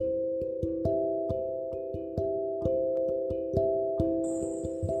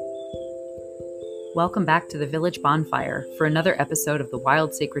Welcome back to the Village Bonfire for another episode of the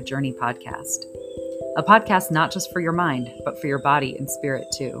Wild Sacred Journey podcast. A podcast not just for your mind, but for your body and spirit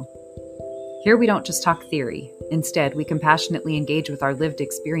too. Here we don't just talk theory. Instead, we compassionately engage with our lived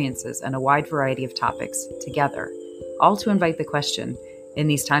experiences and a wide variety of topics together, all to invite the question, in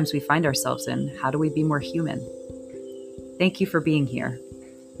these times we find ourselves in, how do we be more human? Thank you for being here.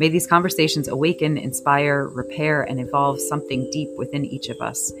 May these conversations awaken, inspire, repair, and evolve something deep within each of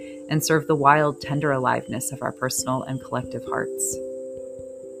us and serve the wild, tender aliveness of our personal and collective hearts.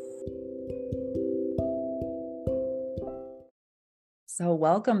 So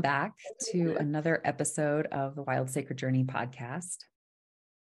welcome back to another episode of the Wild Sacred Journey podcast.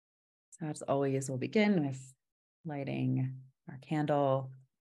 So as always, we'll begin with lighting our candle,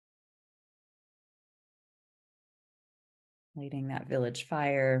 lighting that village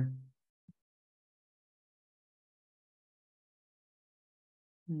fire.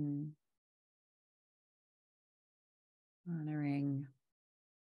 Honoring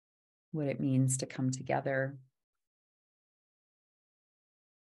what it means to come together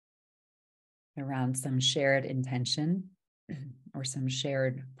around some shared intention or some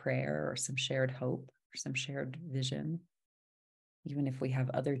shared prayer or some shared hope or some shared vision, even if we have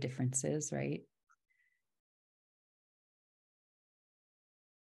other differences, right?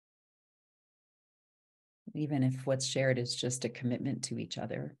 Even if what's shared is just a commitment to each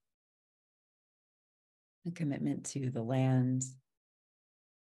other, a commitment to the land,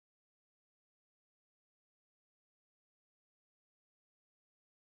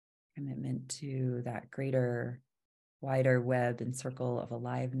 commitment to that greater, wider web and circle of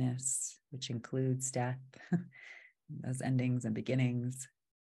aliveness, which includes death, those endings and beginnings.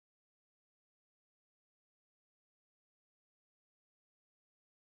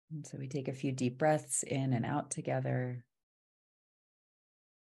 And so we take a few deep breaths in and out together.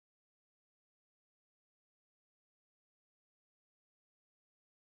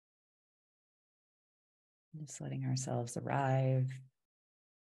 Just letting ourselves arrive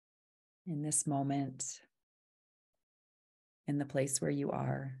in this moment, in the place where you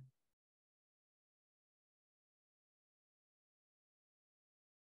are.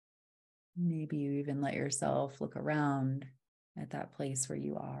 Maybe you even let yourself look around at that place where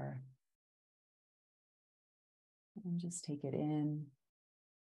you are. And just take it in.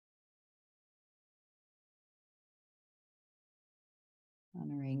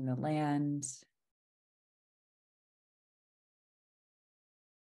 Honoring the land.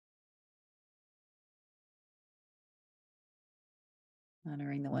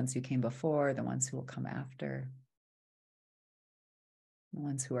 Honoring the ones who came before, the ones who will come after, the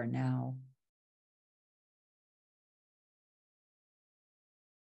ones who are now.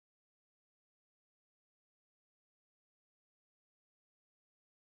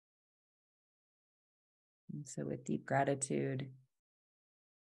 And so with deep gratitude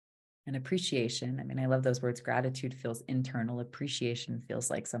and appreciation, I love those words. Gratitude feels internal. Appreciation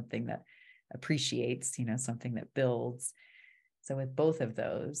feels like something that appreciates, something that builds. So with both of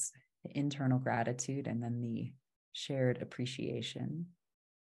those, the internal gratitude and then the shared appreciation,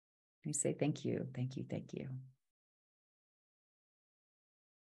 I say thank you, thank you, thank you.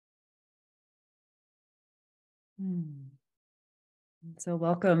 So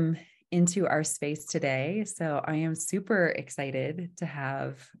welcome into our space today. So I am super excited to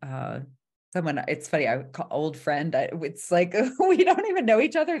have someone. It's funny, I would call old friend. It's like we don't even know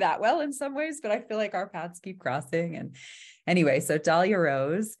each other that well in some ways, but I feel like our paths keep crossing. And anyway, so Dahlia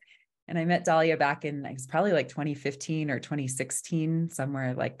Rose, and I met Dahlia back in, it was probably like 2015 or 2016,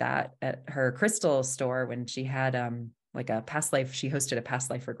 somewhere like that, at her crystal store when she had like a past life. She hosted a past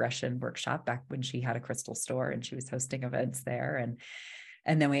life regression workshop back when she had a crystal store, and she was hosting events there.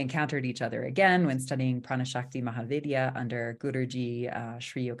 And then we encountered each other again when studying Pranashakti Mahavidya under Guruji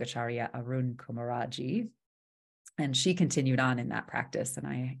Sri Yogacharya Arun Kumaraji. And she continued on in that practice. And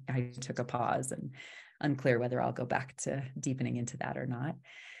I took a pause, and unclear whether I'll go back to deepening into that or not.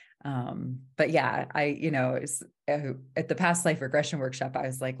 But yeah, it was, at the past life regression workshop, I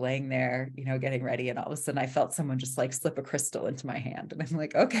was like laying there, getting ready. And all of a sudden I felt someone just like slip a crystal into my hand. And I'm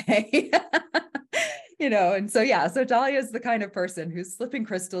like, okay. And so, yeah, so Dahlia is the kind of person who's slipping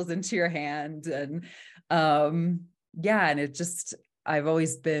crystals into your hand. And and it just, I've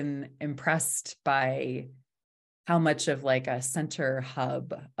always been impressed by how much of like a center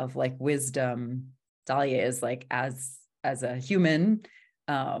hub of like wisdom Dahlia is, like as a human,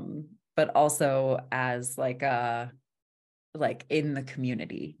 but also as like in the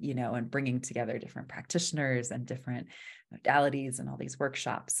community, and bringing together different practitioners and different modalities and all these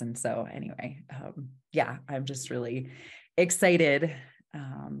workshops. And so anyway, I'm just really excited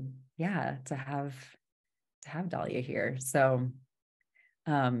yeah, to have Dahlia here. So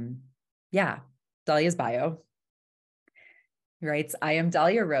yeah, Dahlia's bio. He writes, I am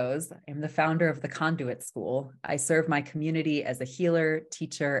Dahlia Rose. I am the founder of the Conduit School. I serve my community as a healer,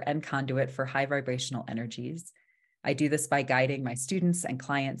 teacher, and conduit for high vibrational energies. I do this by guiding my students and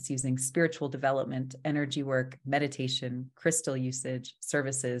clients using spiritual development, energy work, meditation, crystal usage,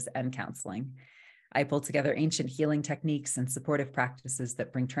 services, and counseling. I pull together ancient healing techniques and supportive practices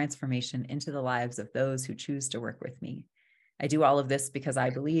that bring transformation into the lives of those who choose to work with me. I do all of this because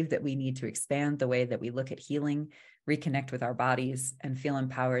I believe that we need to expand the way that we look at healing, reconnect with our bodies, and feel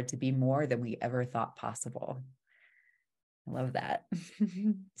empowered to be more than we ever thought possible. I love that.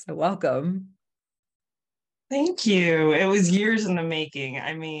 So welcome. Thank you. It was years in the making.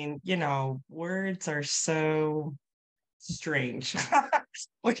 I mean, words are so strange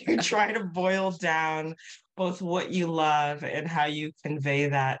when you try to boil down both what you love and how you convey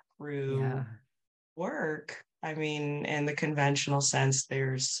that Yeah. through work. I mean, in the conventional sense,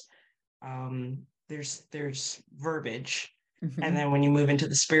 there's verbiage. And Mhm. then when you move into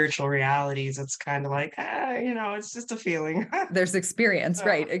the spiritual realities, it's kind of like, it's just a feeling. There's experience, So,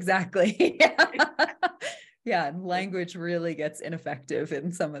 right? Exactly. Yeah, and language really gets ineffective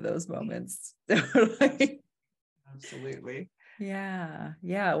in some of those moments. Totally. absolutely. Yeah.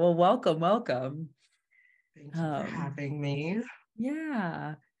 Yeah. Well, welcome. Thank you for Um, having me.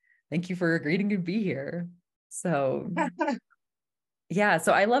 yeah. Thank you for agreeing to be here. So, yeah,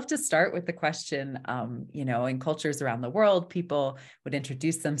 so I love to start with the question, in cultures around the world, people would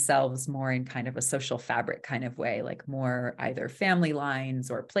introduce themselves more in kind of a social fabric kind of way, like more either family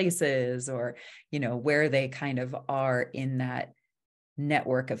lines or places or, where they kind of are in that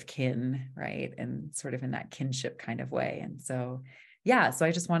network of kin, right? And sort of in that kinship kind of way. And so, yeah, so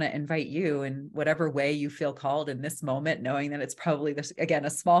I just want to invite you in whatever way you feel called in this moment, knowing that it's probably this, again, a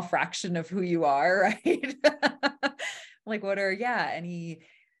small fraction of who you are, right? Like, what are, yeah, any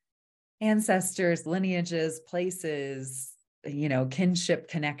ancestors, lineages, places, kinship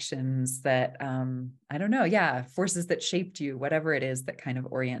connections that, I don't know, yeah, forces that shaped you, whatever it is that kind of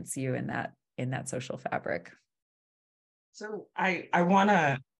orients you in that social fabric. So I want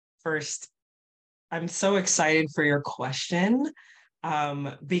to first, I'm so excited for your question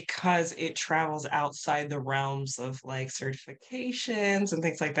because it travels outside the realms of like certifications and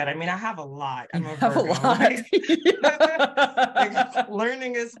things like that. I mean, I have a lot. You I'm a have a Virgo, lot. like, like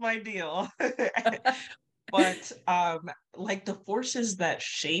learning is my deal. But like the forces that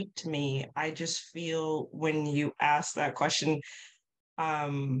shaped me, I just feel when you ask that question,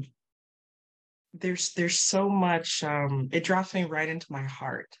 um, there's so much it drops me right into my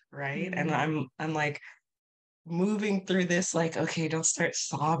heart, right? And Mm. I'm like moving through this like, okay, don't start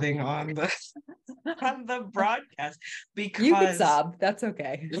sobbing on the on the broadcast You could because sob. That's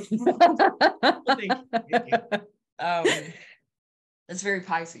okay. well, thank you, thank you. Um, it's very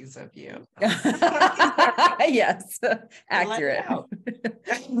Pisces of you. Yes, To let it accurate. out.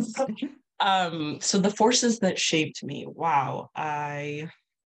 So the forces that shaped me, wow, I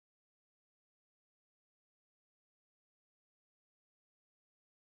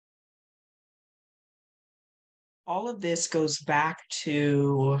all of this goes back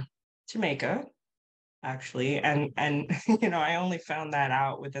to Jamaica actually, and I only found that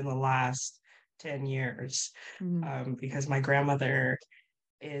out within the last 10 years, Mm. because my grandmother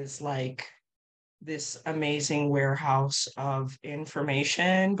is like this amazing warehouse of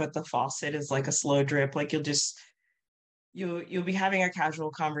information, but the faucet is like a slow drip. Like you'll be having a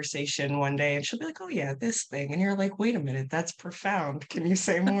casual conversation one day and she'll be like, oh yeah, this thing. And you're like, wait a minute, that's profound. Can you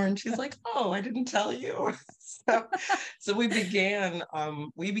say more? And she's like, oh, I didn't tell you. so so we began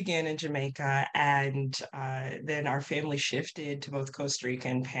in Jamaica, and then our family shifted to both Costa Rica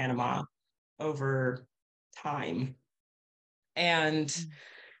and Panama over time. And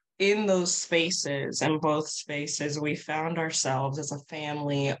in those spaces, in both spaces, we found ourselves as a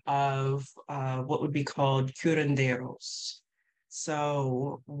family of what would be called curanderos.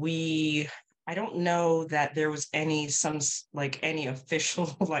 So I don't know that there was any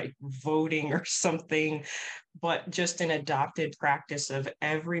official like voting or something, but just an adopted practice of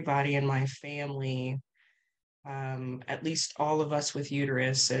everybody in my family, at least all of us with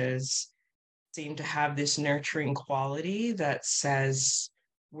uteruses, seem to have this nurturing quality that says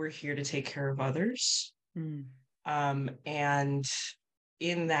we're here to take care of others. Mm. And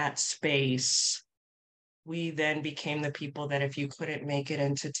in that space, we then became the people that if you couldn't make it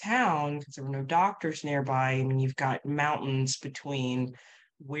into town because there were no doctors nearby, I mean, you've got mountains between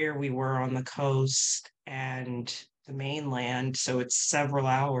where we were on the coast and the mainland. So it's several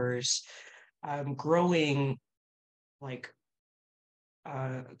hours, growing like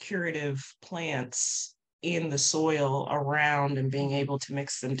curative plants in the soil around and being able to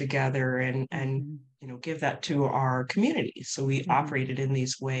mix them together and Mm-hmm. give that to our community. So we Mm-hmm. operated in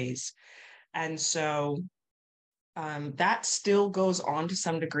these ways. And so that still goes on to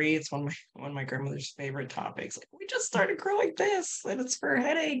some degree. It's one of my grandmother's favorite topics. Like, we just started growing this, and it's for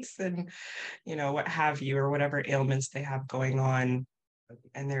headaches and what have you, or whatever ailments they have going on.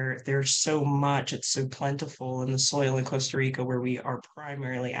 And there's so much. It's so plentiful in the soil in Costa Rica, where we are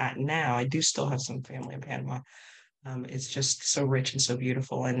primarily at now. I do still have some family in Panama. It's just so rich and so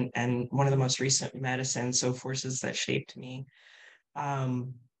beautiful, and one of the most recent medicines, so forces that shaped me,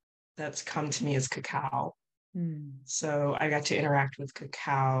 um, that's come to me is cacao. Mm. So I got to interact with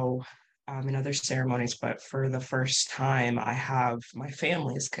cacao in other ceremonies, but for the first time, I have my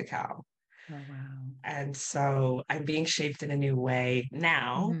family's cacao. Oh, wow. And so I'm being shaped in a new way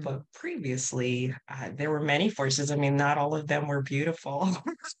now, Mm-hmm. but previously, there were many forces. I mean, not all of them were beautiful,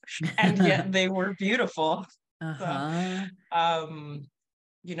 and yet they were beautiful. So, Uh-huh. um,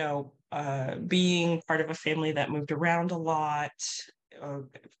 being part of a family that moved around a lot, a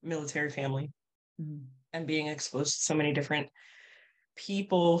military family, Mm. and being exposed to so many different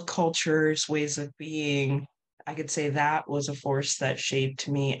people, cultures, ways of being, I could say that was a force that shaped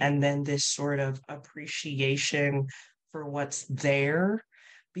me. And then this sort of appreciation for what's there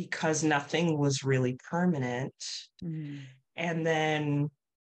because nothing was really permanent. Mm. And then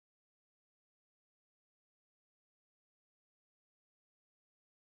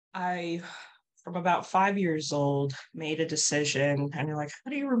I, from about 5 years old, made a decision. And you're like,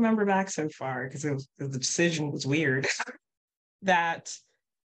 how do you remember back so far? Because the decision was weird that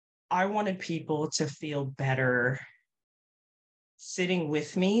I wanted people to feel better sitting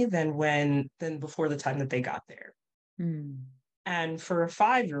with me than before the time that they got there. Mm. And for a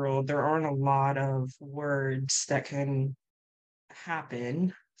 5-year-old, there aren't a lot of words that can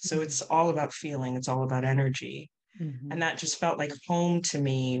happen. So Mm. it's all about feeling, it's all about energy. Mm-hmm. And that just felt like home to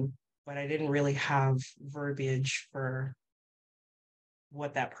me, but I didn't really have verbiage for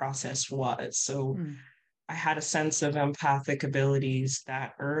what that process was. So Mm. I had a sense of empathic abilities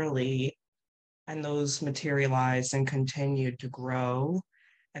that early, and those materialized and continued to grow.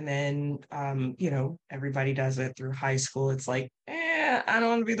 And then, everybody does it through high school. It's like, I don't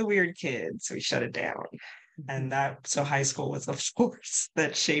want to be the weird kid. So we shut it down. And Mm-hmm. so high school was a force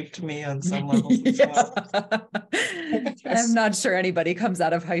that shaped me on some levels as Yeah. well. I'm Yes. not sure anybody comes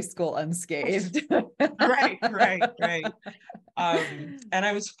out of high school unscathed. Right, right, right. And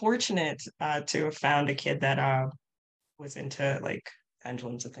I was fortunate to have found a kid that was into like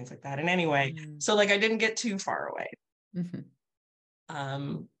pendulums and things like that. And anyway, Mm. so like I didn't get too far away. Mhm.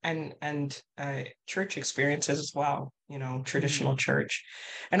 And church experiences as well, traditional Mhm. church,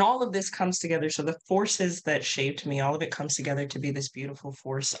 and all of this comes together. So the forces that shaped me, all of it comes together to be this beautiful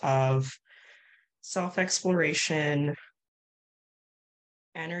force of self exploration,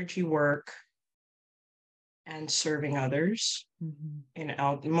 energy work, and serving others Mhm. in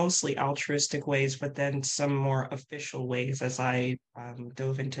mostly altruistic ways, but then some more official ways as I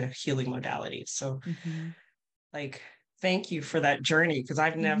dove into healing modalities. So Mhm. like thank you for that journey because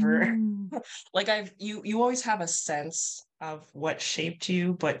I've never Mhm. like you always have a sense of what shaped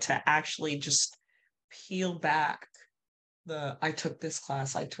you, but to actually just peel back the I took this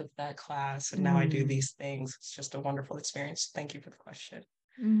class, I took that class, and now I do Mm. these things. It's just a wonderful experience. Thank you for the question.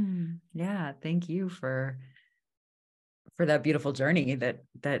 Mm. Yeah, thank you for that beautiful journey that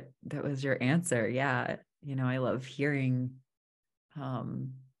was your answer. Yeah, I love hearing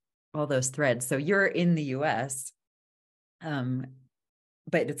um all those threads. So you're in the US. Um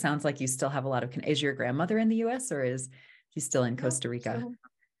but it sounds like you still have a lot of is your grandmother in the US or is she still in No, Costa Rica?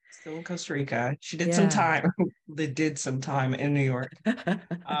 still in Costa Rica. She did some Yeah. time. They did some time in New York.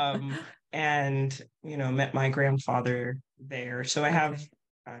 Um, and met my grandfather there. So I have Okay.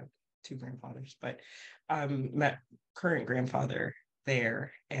 uh, two grandfathers, but met current grandfather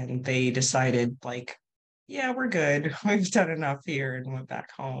there, and they decided like, yeah, we're good. We've done enough here, and went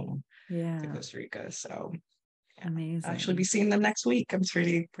back home to Yeah. Costa Rica. So yeah, I'll actually be Amazing. seeing them next week. I'm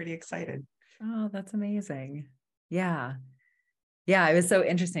pretty excited. Oh, that's amazing. Yeah. Yeah. It was so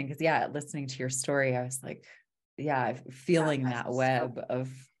interesting because, yeah, listening to your story, I was like, yeah, feeling that web of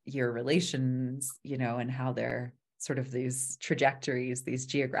your relations, and how they're sort of these trajectories, these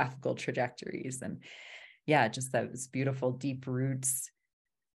geographical trajectories. And yeah, just those beautiful deep roots.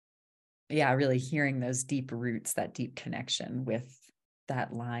 Yeah. Really hearing those deep roots, that deep connection with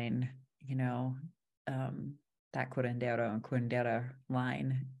that line, um, that curandero and curandera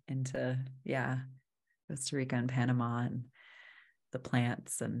line into, yeah, Costa Rica and Panama and the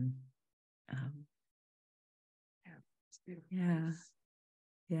plants and um, Yeah, it's a beautiful yeah. place.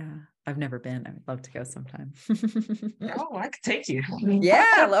 Yeah. I've never been. I would love to go sometime. Oh, I could take you.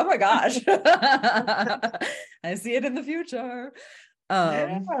 Yeah. Oh my gosh. I see it in the future.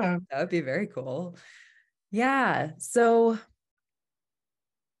 Yeah. That would be very cool. Yeah. So,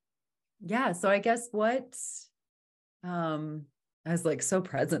 yeah. So I guess um, I was like so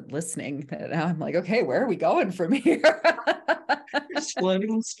present listening that now I'm like, okay, where are we going from here? You're just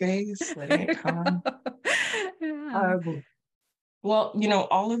floating in space, letting it come. Yeah. Um, well,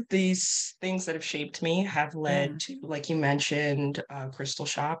 all of these things that have shaped me have Yeah. led to, like you mentioned, Crystal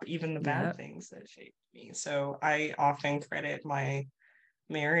Shop, even the bad Yeah. things that shaped me. So I often credit my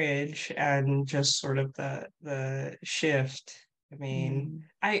marriage and just sort of the shift. I mean,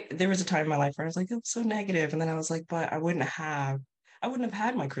 Mm, there was a time in my life where I was like, it's so negative, and then I was like, but I wouldn't have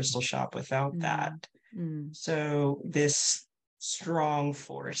had my Crystal Shop without that. mm, mm, So this strong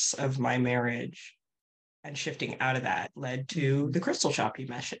force of my marriage and shifting out of that led to mhm, the Crystal Shop you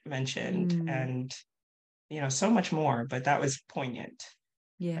mentioned, mm. and so much more. But that was poignant.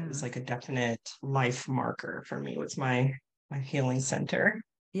 That was Yeah. like a definite life marker for me. Was my healing center.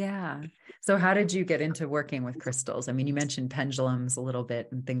 Yeah. So how did you get into working with crystals? I mean, you mentioned pendulums a little bit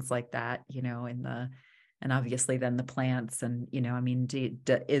and things like that, and obviously then the plants and, I mean,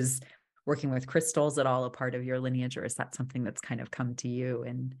 is working with crystals at all a part of your lineage, or is that something that's kind of come to you?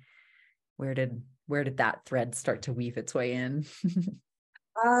 And where did that thread start to weave its way in?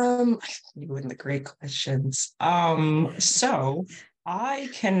 Um, you and the great questions. So I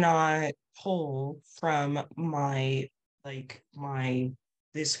cannot pull from my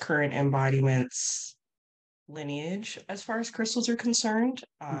this current embodiment's lineage as far as crystals are concerned.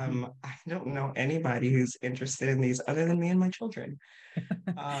 Mhm. I don't know anybody who's interested in these other than me and my children.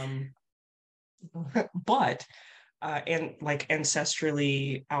 Um, but and like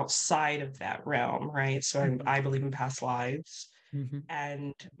ancestrally outside of that realm, right? So Mhm. I believe in past lives, Mhm.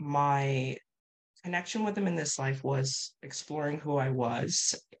 and my connection with them in this life was exploring who I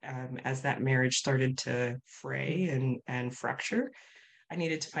was. As that marriage started to fray and fracture, I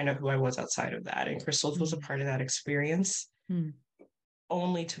needed to find out who I was outside of that. And crystals was a Mhm. part of that experience, Mhm.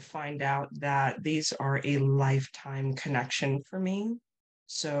 only to find out that these are a lifetime connection for me.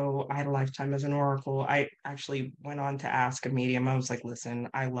 So I had a lifetime as an oracle. I actually went on to ask a medium. I was like, listen,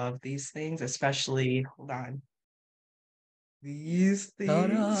 I love these things, especially, hold on, these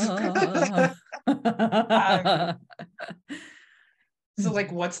things. Ta-da! um, So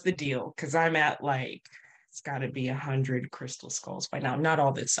like what's the deal? Because I'm at like it's gotta be 100 crystal skulls by now. Not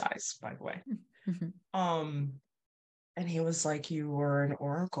all this size, by the way. Um, and he was like, you were an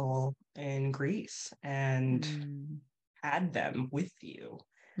oracle in Greece and Mm, had them with you.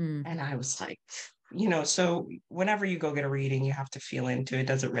 mm. And I was like, so whenever you go get a reading, you have to feel into it.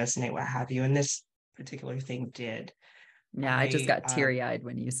 Does it resonate, what have you? And this particular thing did. Yeah, I just I got teary-eyed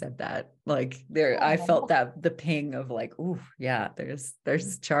when you said that. Like I felt Oh. that the ping of like, ooh, yeah,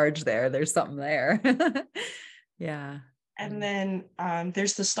 there's charge there. There's something there. Yeah. And then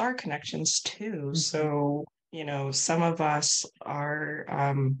there's the star connections too. Mhm. So, some of us are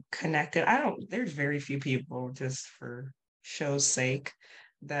connected. There's very few people, just for show's sake,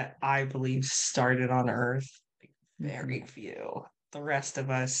 that I believe started on Earth. Like, very Mhm. few. The rest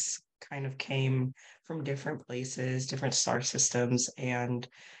of us kind of came from different places, different star systems. And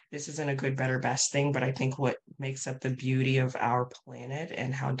this isn't a good, better, best thing, but I think what makes up the beauty of our planet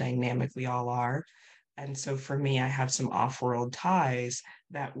and how dynamic we all are, and so for me, I have some off-world ties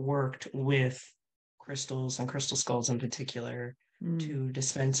that worked with crystals and crystal skulls in particular Mm, to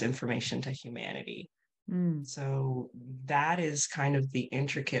dispense information to humanity. mm, So that is kind of the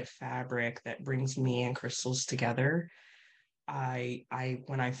intricate fabric that brings me and crystals together. I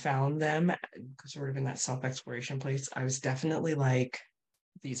when I found them, sort of in that self-exploration place, I was definitely like,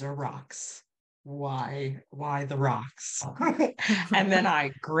 these are rocks. Why the rocks? And then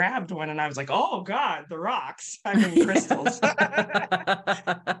I grabbed one and I was like, oh God, the rocks. I mean crystals.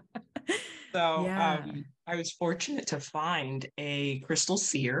 yeah. So Yeah. I was fortunate to find a crystal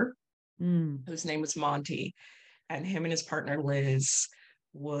seer Mm, whose name was Monty, and him and his partner Liz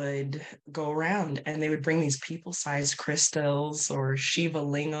would go around and they would bring these people-sized crystals or Shiva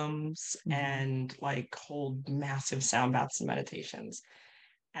lingams mhm, and like hold massive sound baths and meditations.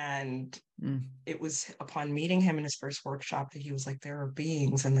 And mm. it was upon meeting him in his first workshop that he was like, there are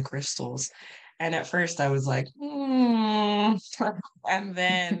beings in the crystals. And at first I was like, hmm. And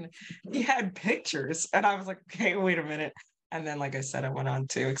then he had pictures, and I was like, okay, wait a minute. And then, like I said, I went on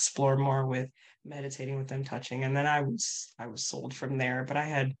to explore more with meditating with them, touching, and then I was sold from there. But I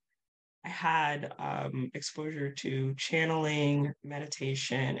had exposure to channeling,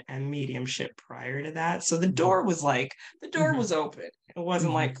 meditation, and mediumship prior to that. So the Mhm, door was open. It wasn't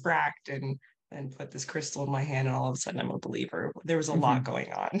Mm-hmm. like cracked and put this crystal in my hand and all of a sudden I'm a believer. There was a lot Mm-hmm.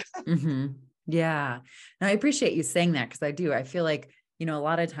 going on. Mm-hmm. Yeah. And I appreciate you saying that because I do. I feel like, a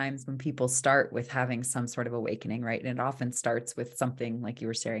lot of times when people start with having some sort of awakening, right? And it often starts with something like you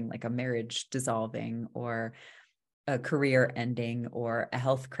were sharing, like a marriage dissolving or a career ending or a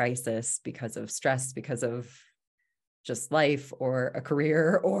health crisis because of stress, because of just life or a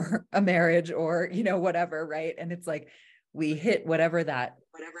career or a marriage or, whatever, right? And it's like we hit whatever that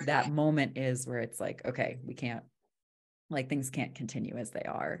moment is where it's like, okay, we can't, like things can't continue as they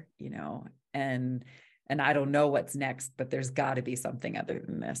are, and I don't know what's next, but there's got to be something other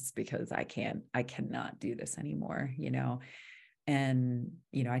than this because I cannot do this anymore, and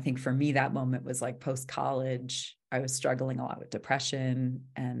I think for me that moment was like post college. I was struggling a lot with depression,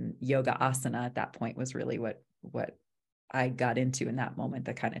 and yoga asana at that point was really what I got into in that moment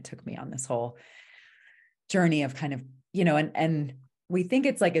that kind of took me on this whole journey of kind of, and we think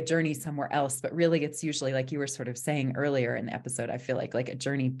it's like a journey somewhere else, but really it's usually like you were sort of saying earlier in the episode, I feel like a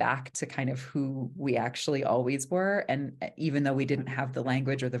journey back to kind of who we actually always were. And even though we didn't have the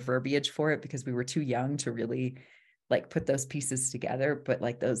language or the verbiage for it because we were too young to really like put those pieces together, but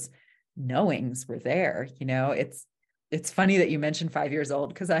like those knowings were there, it's funny that you mentioned 5 years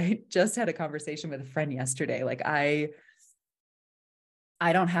old because I just had a conversation with a friend yesterday. Like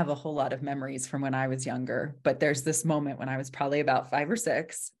I don't have a whole lot of memories from when I was younger, but there's this moment when I was probably about 5 or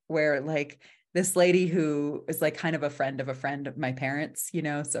 6 where like this lady who is like kind of a friend of my parents,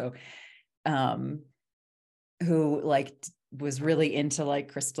 so um who like was really into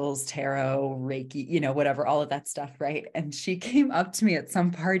like crystals, tarot, Reiki, whatever, all of that stuff, right? And she came up to me at some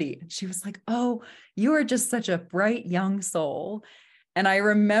party and she was like, "Oh, you are just such a bright young soul." And I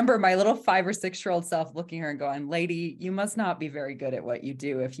remember my little 5 or 6 year old self looking at her and going, "Lady, you must not be very good at what you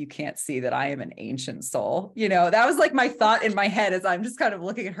do if you can't see that I am an ancient soul." That was like my thought in my head as I'm just kind of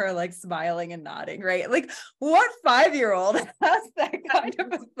looking at her, like smiling and nodding, right? Like, what 5 year old has that kind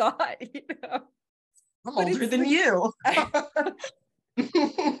of a thought, I'm But older it's than like, you.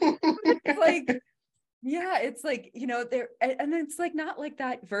 it's like, yeah, it's like, there, and it's like not like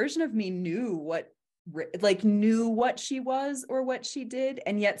that version of me knew what she was or what she did,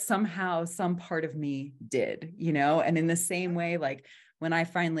 and yet somehow some part of me did, and in the same way, like when I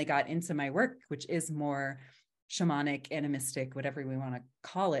finally got into my work, which is more shamanic, animistic, whatever we want to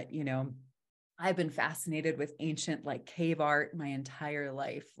call it, I've been fascinated with ancient like cave art my entire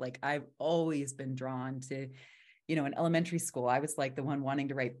life. Like I've always been drawn to, in elementary school, I was like the one wanting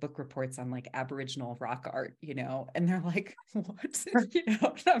to write book reports on like Aboriginal rock art, and they're like, "What?" And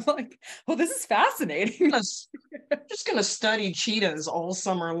I'm like, "Well, this is fascinating." Just gonna study cheetahs all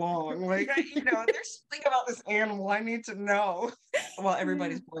summer long. Like, there's something about this animal I need to know while Yeah.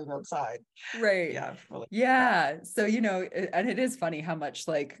 everybody's playing outside. Right. Yeah, really. Yeah. So, and it is funny how much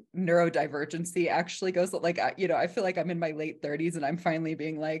like neurodivergency actually goes like, I feel like I'm in my late 30s and I'm finally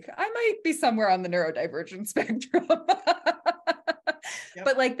being like, I might be somewhere on the neurodivergent spectrum. Yep.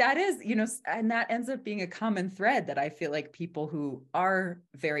 But like that is, and that ends up being a common thread that I feel like people who are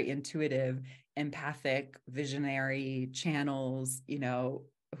very intuitive, empathic, visionary channels,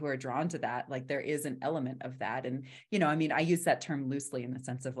 who are drawn to that, like there is an element of that. And, I mean, I use that term loosely in the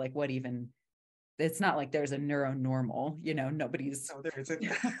sense of like what even it's not like there's a neuronormal, nobody's, No, there isn't.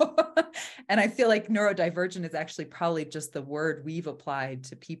 and I feel like neurodivergent is actually probably just the word we've applied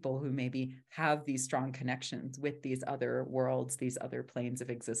to people who maybe have these strong connections with these other worlds, these other planes of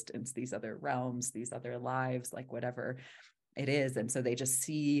existence, these other realms, these other lives, like whatever it is. And so they just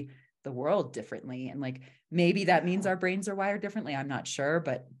see the world differently. And like, maybe that means our brains are wired differently. I'm not sure,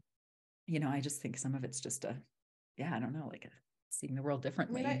 but I just think some of it's just I don't know, like seeing the world I mean,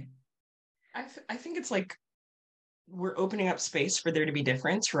 differently. I think it's like we're opening up space for there to be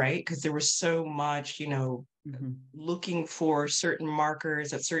difference, right? Because there was so much, Mm-hmm. looking for certain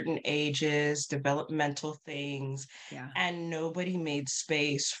markers at certain ages, developmental things, Yeah. and nobody made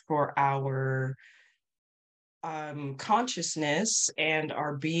space for our consciousness and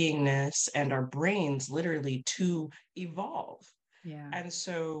our beingness and our brains literally to evolve. Yeah. And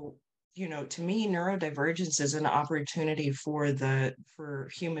so, to me, neurodivergence is an opportunity for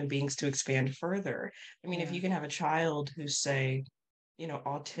human beings to expand further. I mean, if Yeah. you can have a child who's, say,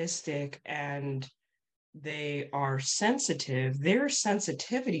 autistic and they are sensitive, their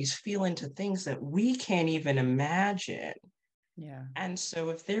sensitivities feel into things that we can't even imagine. Yeah. And so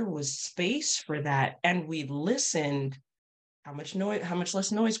if there was space for that and we listened, how much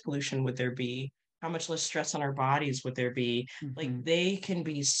less noise pollution would there be? How much less stress on our bodies would there be? Like Mm-hmm. they can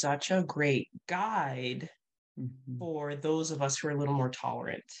be such a great guide Mm-hmm. for those of us who are a little more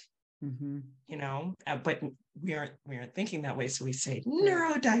tolerant. but we aren't thinking that way. So we say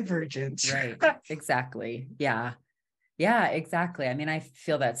neurodivergence. Right. Exactly. Yeah. Yeah, exactly. I mean, I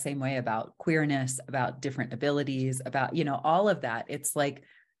feel that same way about queerness, about different abilities, about, all of that. It's like,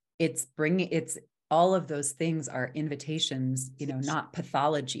 it's all of those things are invitations, not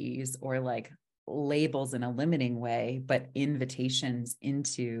pathologies or like labels in a limiting way, but invitations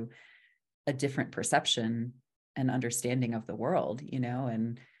into a different perception and understanding of the world,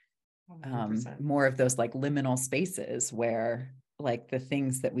 and 100%. more of those like liminal spaces where like the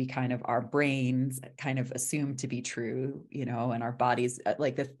things that we kind of our brains kind of assume to be true, and our bodies,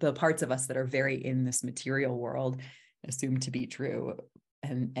 like the parts of us that are very in this material world assume to be true,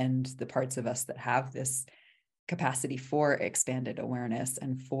 and the parts of us that have this capacity for expanded awareness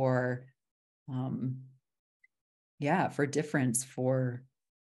and for for difference, for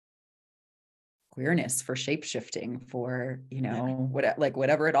queerness, for shape shifting, for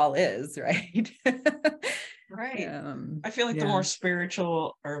whatever it all is, right? Right. I feel like the more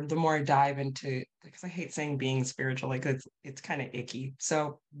spiritual, or the more I dive into, because I hate saying being spiritual, like it's kind of icky.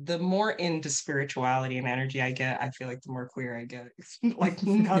 So the more into spirituality and energy I get, I feel like the more queer I get. It's like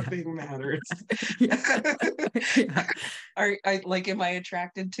nothing matters. Yeah. Am I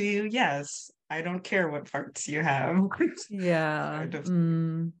attracted to you? Yes. I don't care what parts you have. Yeah. Kind of,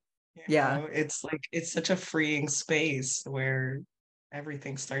 it's like it's such a freeing space where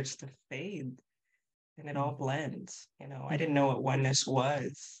everything starts to fade and it all blends. I didn't know what oneness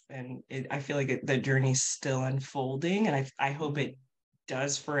was, and I feel like the journey's still unfolding, and I hope it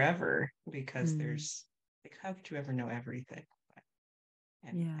does forever, because there's like, how could you ever know everything?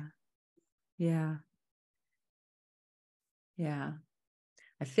 Yeah.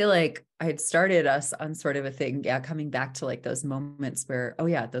 I feel like I had started us on sort of a thing, coming back to like those moments where,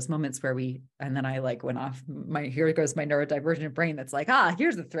 those moments where and then I like went off here goes my neurodivergent brain that's like,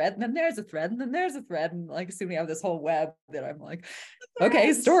 here's a thread, and then there's a thread, and then there's a thread. And like, soon we have this whole web that I'm like,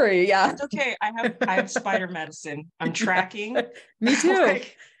 okay, story. Yeah. It's okay. I have spider medicine. I'm tracking. Me too.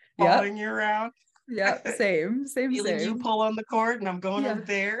 Like, following you around. Yeah. Same. Feeling you pull on the cord and I'm going over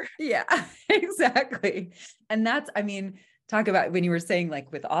there. Yeah, exactly. And I mean, talk about when you were saying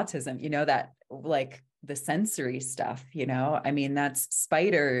like with autism, that like the sensory stuff, I mean, that's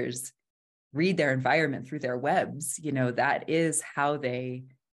spiders read their environment through their webs, that is how they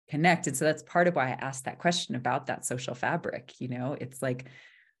connect. And so that's part of why I asked that question about that social fabric, it's like,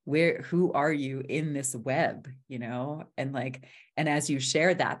 who are you in this web, and like, and as you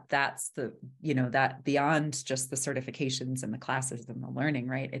share that's the, that beyond just the certifications and the classes and the learning,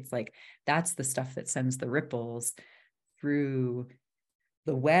 right? It's like, that's the stuff that sends the ripples through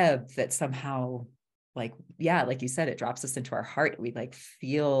the web that somehow, like, like you said, it drops us into our heart. We like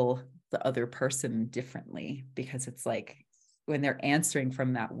feel the other person differently, because it's like when they're answering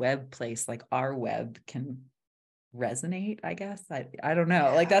from that web place, like our web can resonate, I guess. I don't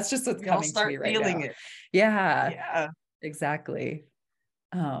know. Like, that's just what's coming to me right now. It. Yeah, exactly.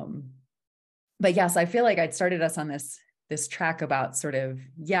 But yes, I feel like I'd started us on this track about sort of,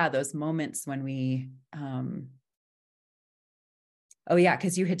 those moments when we,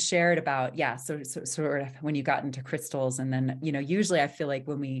 because you had shared about, so sort of when you got into crystals, and then, usually I feel like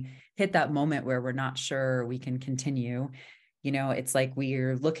when we hit that moment where we're not sure we can continue, it's like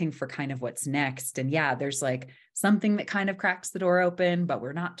we're looking for kind of what's next. And there's like something that kind of cracks the door open, but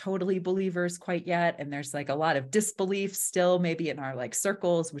we're not totally believers quite yet. And there's like a lot of disbelief still maybe in our like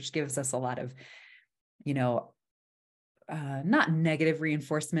circles, which gives us a lot of, not negative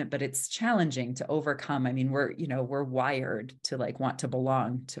reinforcement, but it's challenging to overcome. I mean, we're wired to like want to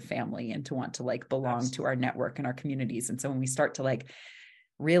belong to family and to want to like belong to our network and our communities. And so when we start to like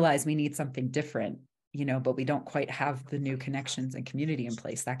realize we need something different, but we don't quite have the new connections and community in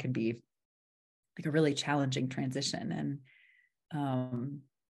place, that can be like a really challenging transition. And,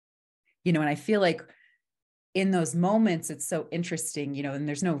 and I feel like in those moments, it's so interesting, and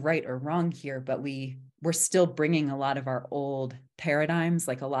there's no right or wrong here, but we're still bringing a lot of our old paradigms,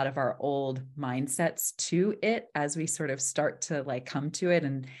 like a lot of our old mindsets to it as we sort of start to like come to it.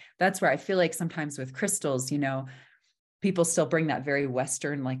 And that's where I feel like sometimes with crystals, people still bring that very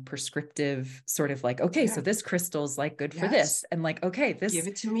Western, like prescriptive sort of like, okay, so this crystal's like good for this. And like, okay, this, give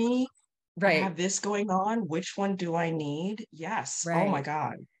it to me. Right. I have this going on. Which one do I need? Yes. Right. Oh my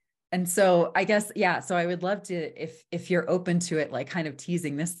God. And so I guess, so I would love to, if you're open to it, like kind of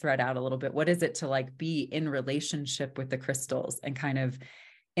teasing this thread out a little bit, what is it to like be in relationship with the crystals and kind of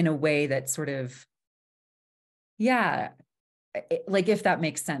in a way that sort of, like if that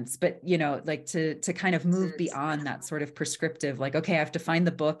makes sense, but like to kind of move beyond that sort of prescriptive, like, okay, I have to find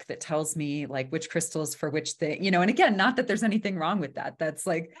the book that tells me like which crystals for which thing, and again, not that there's anything wrong with that. That's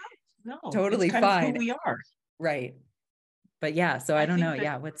like, No, it's totally kind of who fine. we are. Right. But yeah, so I I don't know. think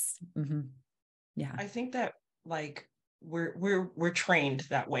that Yeah. Yeah. I think that like we're trained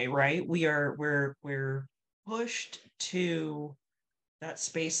that way, right? We're pushed to that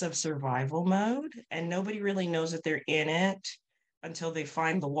space of survival mode, and nobody really knows that they're in it until they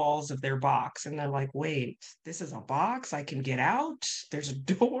find the walls of their box and they're like, wait, this is a box, I can get out, there's a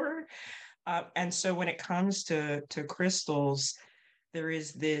door. And so when it comes to crystals, there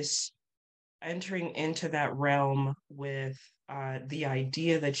is this entering into that realm with the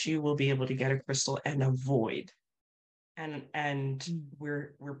idea that you will be able to get a crystal and avoid, and Mm.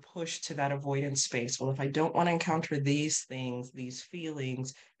 we're pushed to that avoidance space. Well, if I don't want to encounter these things, these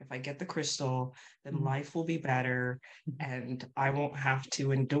feelings, if I get the crystal, then Mm. life will be better Mhm. and I won't have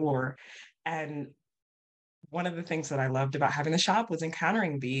to endure. And one of the things that I loved about having the shop was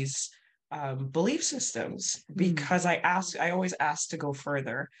encountering these belief systems, Mm. because I always asked to go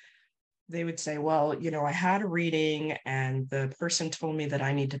further. They would say, well, I had a reading and the person told me that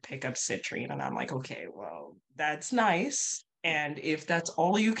I need to pick up citrine. And I'm like, okay, well, that's nice. And if that's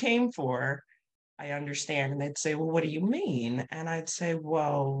all you came for, I understand. And they'd say, well, what do you mean? And I'd say,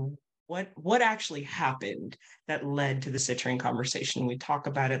 well, what actually happened that led to the citrine conversation? We talk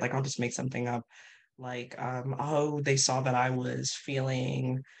about it, like I'll just make something up, like, oh, they saw that I was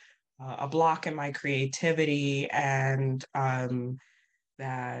feeling a block in my creativity, and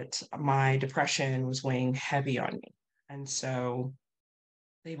that my depression was weighing heavy on me. And so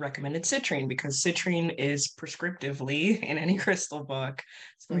they recommended citrine, because citrine is prescriptively in any crystal book.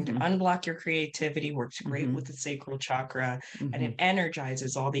 It's going to Mhm. unblock your creativity, works great with Mhm. the sacral chakra, and it Mhm.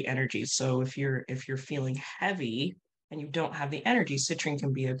 energizes all the energy. So if you're feeling heavy and you don't have the energy, citrine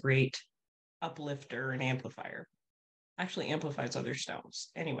can be a great uplifter and amplifier. Actually amplifies other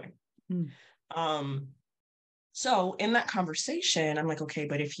stones. Anyway, Mm. um, so in that conversation, I'm like, okay,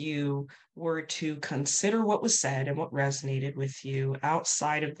 but if you were to consider what was said and what resonated with you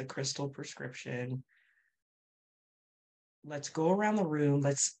outside of the crystal prescription, let's go around the room.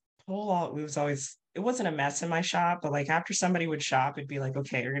 Let's pull all, it wasn't a mess in my shop, but like after somebody would shop, it'd be like,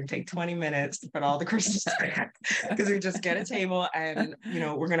 okay, we're going to take 20 minutes to put all the crystals back, because we just get a table and,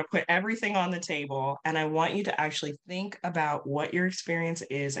 we're going to put everything on the table. And I want you to actually think about what your experience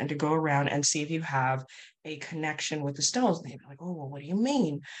is and to go around and see if you have a connection with the stones. And they'd be like, oh, well, what do you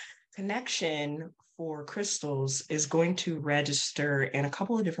mean? Connection for crystals is going to register in a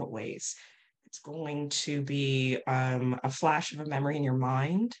couple of different ways. It's going to be a flash of a memory in your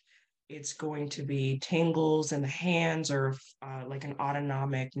mind. It's going to be tingles in the hands, or like an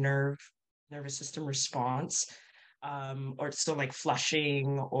autonomic nervous system response, or it's still like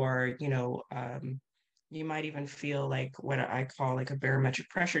flushing, or you might even feel like what I call like a barometric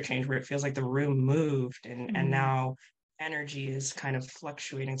pressure change, where it feels like the room moved, and Mm. now energy is kind of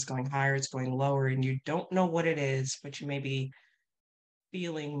fluctuating. It's going higher, it's going lower, and you don't know what it is, but you may be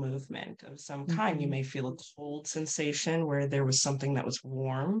feeling movement of some kind. You Mhm. may feel a cold sensation where there was something that was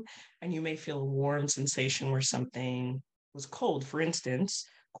warm, and you may feel a warm sensation where something was cold. For instance,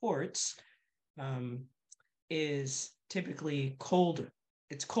 quartz um, is typically cold.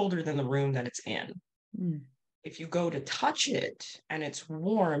 It's colder than the room that it's in. Mm. If you go to touch it and it's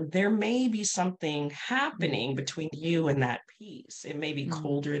warm, there may be something Mm. happening between you and that piece. It may be Mm.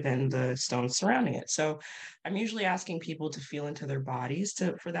 colder than the stone surrounding it. So I'm usually asking people to feel into their bodies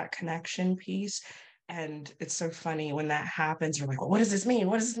for that connection piece. And it's so funny when that happens, you're like, well, what does this mean?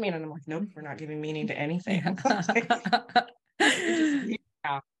 What does this mean? And I'm like, nope, we're not giving meaning to anything. Yeah. It just,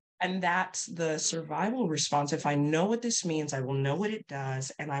 yeah. And that's the survival response. If I know what this means, I will know what it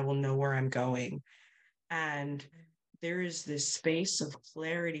does, and I will know where I'm going. And there is this space of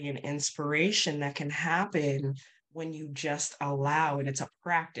clarity and inspiration that can happen when you just allow. And it's a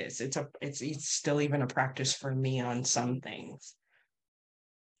practice. It's still even a practice for me on some things.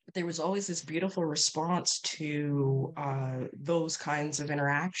 But there was always this beautiful response to those kinds of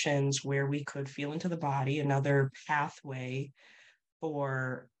interactions where we could feel into the body. Another pathway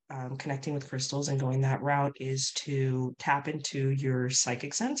for connecting with crystals and going that route is to tap into your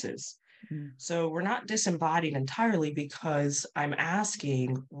psychic senses. Mm. So we're not disembodied entirely, because I'm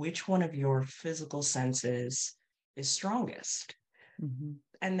asking which one of your physical senses is strongest, Mhm.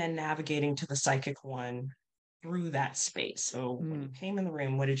 and then navigating to the psychic one through that space. So when you Mm. came in the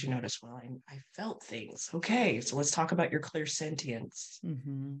room, what did you notice? Well, I felt things. Okay, so let's talk about your clairsentience,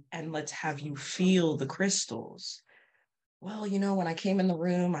 Mhm. and let's have you feel the crystals. Well, when I came in the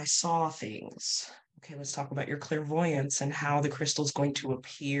room, I saw things. okay, let's talk about your clairvoyance and how the crystal is going to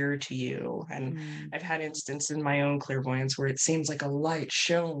appear to you. And Mm. I've had instances in my own clairvoyance where it seems like a light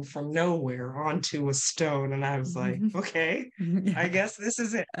shone from nowhere onto a stone. And I was like, okay, I Yeah. guess this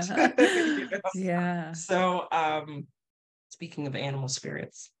is it. You know? Yeah. So, speaking of animal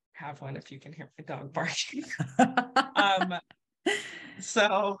spirits, have one if you can hear my dog barking. um,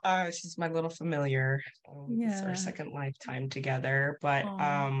 she's my little familiar. It's our Yeah. second lifetime together, but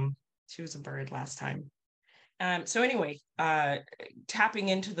Oh. she was a bird last time. So anyway, tapping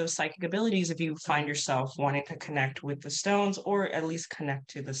into those psychic abilities if you find yourself wanting to connect with the stones or at least connect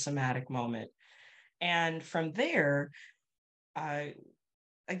to the somatic moment. And from there, uh,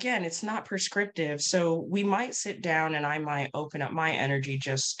 again, it's not prescriptive. So we might sit down and I might open up my energy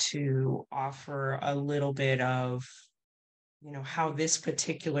just to offer a little bit of, how this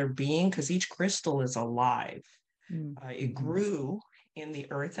particular being, because each crystal is alive. It Mm-hmm. grew in the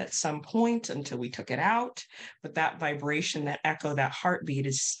earth at some point until we took it out, but that vibration, that echo, that heartbeat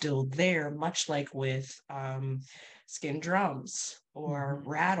is still there, much like with skin drums or Mm-hmm.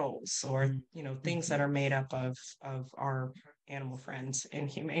 rattles or things that Mm-hmm. are made up of our animal friends in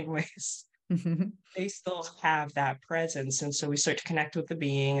humane ways. Mm-hmm. They still have that presence. And so we start to connect with the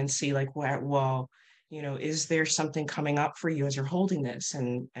being and see like, well, is there something coming up for you as you're holding this?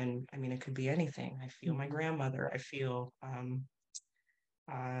 And I mean, it could be anything. I feel my Mm-hmm. grandmother. I feel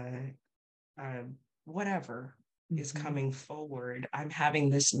uh, uh, whatever is Mm-hmm. coming forward. I'm having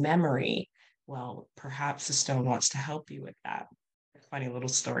this memory. Well, perhaps the stone wants to help you with that. Funny little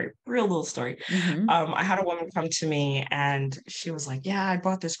story, real little story. Mm-hmm. I had a woman come to me and she was like, yeah, I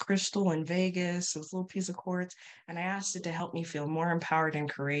bought this crystal in Vegas. It was a little piece of quartz. And I asked it to help me feel more empowered and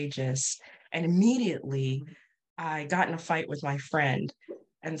courageous. And immediately I got in a fight with my friend.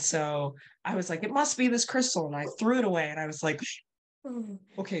 And so I was like, it must be this crystal. And I threw it away. And I was like,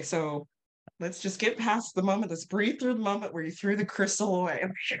 okay, so let's just get past the moment. Let's breathe through the moment where you threw the crystal away.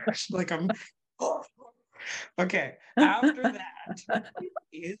 And like, oh. Okay. After that,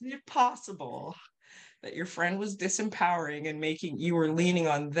 is it possible that your friend was disempowering and making you were leaning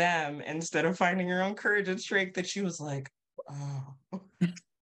on them instead of finding your own courage and strength that she was like, oh,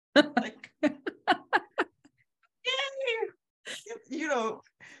 like,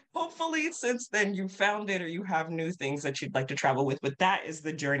 hopefully since then you found it or you have new things that you'd like to travel with. But that is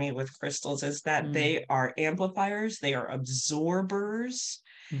the journey with crystals, is that Mm-hmm. they are amplifiers, they are absorbers.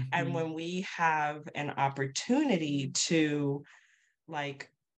 And Mm-hmm. when we have an opportunity to like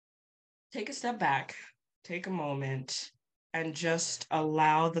take a step back, take a moment, and just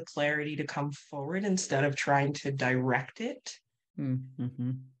allow the clarity to come forward instead of trying to direct it,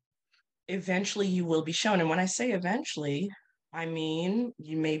 Mm-hmm. eventually you will be shown. And when I say eventually, I mean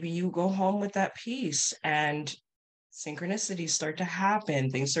maybe you go home with that peace and synchronicities start to happen,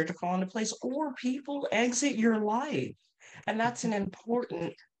 things start to fall into place, or people exit your life. And that's an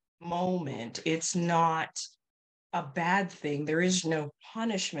important moment. It's not a bad thing. There is no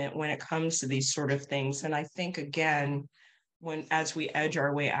punishment when it comes to these sort of things. And I think, again, when as we edge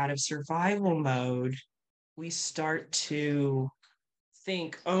our way out of survival mode, we start to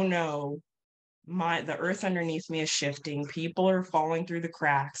think, oh no, the earth underneath me is shifting, people are falling through the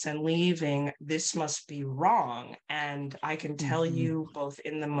cracks and leaving, this must be wrong. And I can tell Mm-hmm. you, both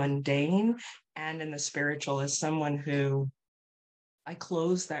in the mundane and in the spiritual, as someone who I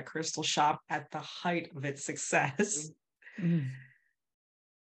closed that crystal shop at the height of its success, Mm-hmm.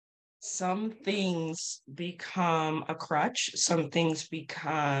 some things become a crutch, some things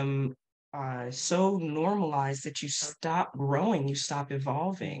become so normalized that you stop growing, you stop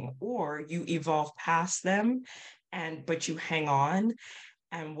evolving, or you evolve past them, but you hang on,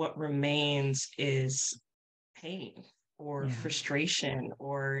 and what remains is pain or Yeah. frustration,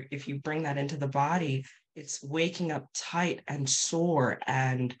 or if you bring that into the body, it's waking up tight and sore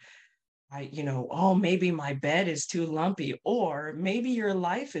and oh, maybe my bed is too lumpy, or maybe your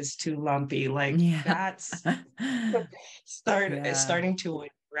life is too lumpy. Like Yeah. that's Yeah. starting to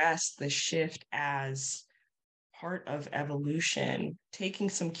address the shift as part of evolution, taking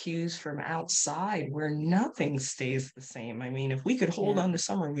some cues from outside where nothing stays the same. I mean, if we could hold Yeah. on to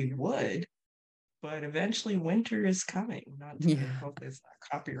summer, we would, but eventually winter is coming. Not to Yeah. hope it's not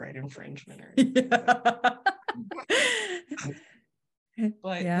copyright infringement or anything,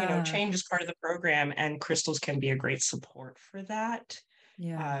 but Yeah. Yeah. change is part of the program, and crystals can be a great support for that.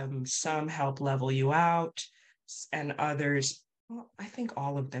 Yeah. Some help level you out, and others, well, I think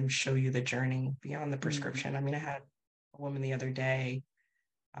all of them show you the journey beyond the Mm. prescription. I mean, I had a woman the other day,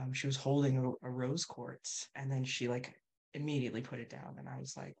 she was holding a rose quartz, and then she like immediately put it down. And I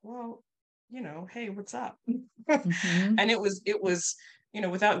was like, well, hey, what's up? Mm-hmm. And it was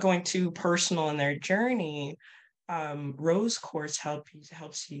without going too personal in their journey, rose quartz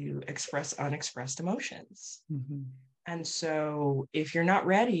helps you express unexpressed emotions. Mm-hmm. And so if you're not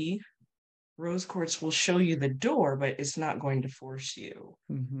ready, rose quartz will show you the door, but it's not going to force you.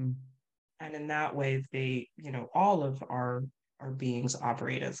 Mm-hmm. And in that way, all of our beings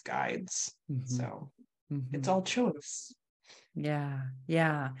operate as guides. Mm-hmm. So it's Mm-hmm. all choice. Yeah.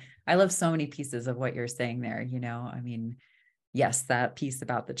 Yeah. I love so many pieces of what you're saying there. I mean, yes, that piece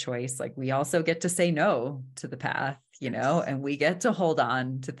about the choice, like we also get to say no to the path, Yes. and we get to hold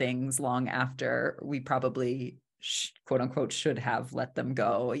on to things long after we probably quote unquote should have let them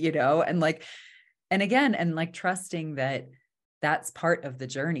go, and like, and again, and like trusting that that's part of the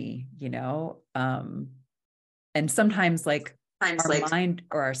journey, and sometimes like Times our like mind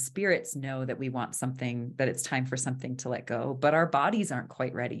or our spirits know that we want something, that it's time for something to let go, but our bodies aren't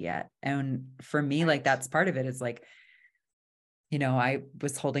quite ready yet. And for me, like right. that's part of it is like, I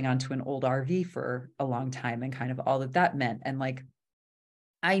was holding on to an old RV for a long time and kind of all that that meant. And like,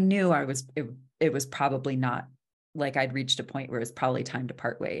 I knew it was probably not, like I'd reached a point where it was probably time to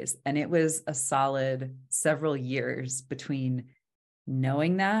part ways. And it was a solid several years between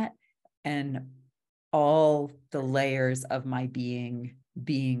knowing that and all the layers of my being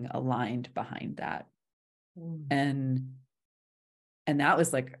aligned behind that. Mm. And that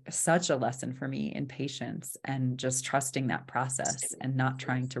was like such a lesson for me in patience and just trusting that process and not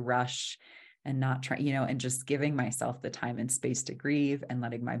trying to rush and not trying, and just giving myself the time and space to grieve and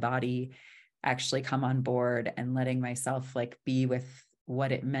letting my body actually come on board and letting myself like be with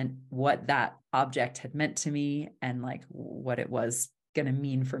what it meant, what that object had meant to me, and like what it was going to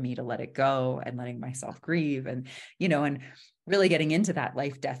mean for me to let it go, and letting myself grieve, and and really getting into that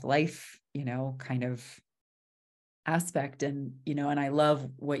life death life kind of aspect. And and I love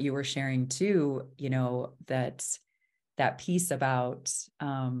what you were sharing too, that piece about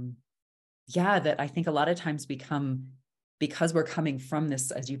that I think a lot of times we come, because we're coming from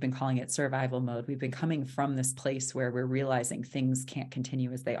this, as you've been calling it, survival mode, we've been coming from this place where we're realizing things can't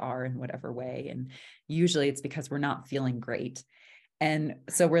continue as they are in whatever way, and usually it's because we're not feeling great. And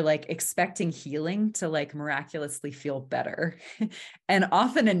so we're like expecting healing to like miraculously feel better. And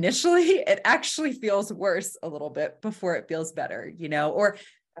often initially it actually feels worse a little bit before it feels better, or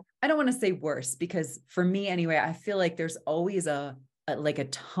I don't want to say worse, because for me anyway, I feel like there's always like a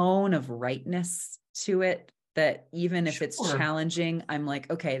tone of rightness to it, that even if it's Sure. challenging, I'm like,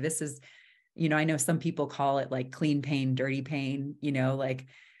 okay, this is, I know some people call it like clean pain, dirty pain,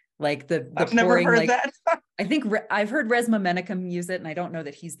 like the I've never pouring, heard like that. I think I've heard Resma Menicum use it, and I don't know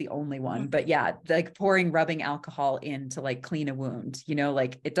that he's the only one, but yeah, like pouring rubbing alcohol in to like clean a wound,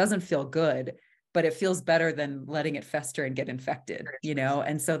 like it doesn't feel good, but it feels better than letting it fester and get infected,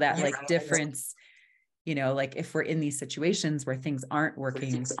 and so that Yeah. like difference, like if we're in these situations where things aren't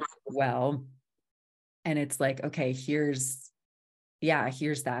working well, and it's like, okay, here's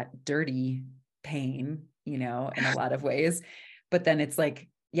that dirty pain, in a lot of ways. But then it's like,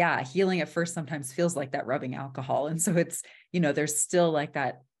 yeah, healing at first sometimes feels like that rubbing alcohol. And so it's, there's still like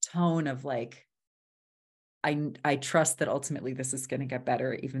that tone of like, I trust that ultimately this is going to get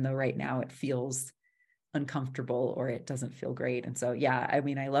better, even though right now it feels uncomfortable or it doesn't feel great. And so, yeah, I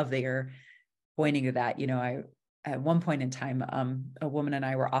mean, I love that you're pointing to that. At one point in time, a woman and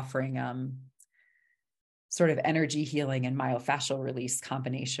I were offering sort of energy healing and myofascial release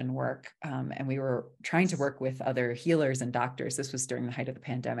combination work. And we were trying to work with other healers and doctors. This was during the height of the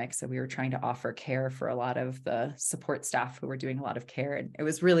pandemic. So we were trying to offer care for a lot of the support staff who were doing a lot of care. And it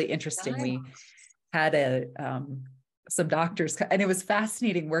was really interesting. We had some doctors, and it was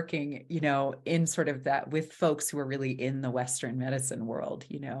fascinating working, in sort of that with folks who were really in the Western medicine world,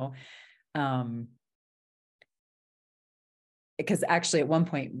 because actually at one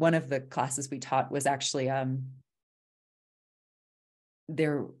point, one of the classes we taught was actually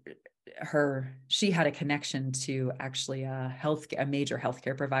she had a connection to actually a major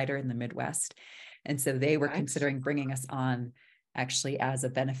healthcare provider in the Midwest. And so they were Nice. considering bringing us on actually as a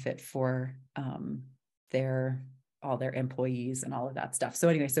benefit for all their employees and all of that stuff. So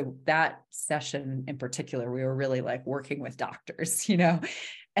anyway, so that session in particular, we were really like working with doctors,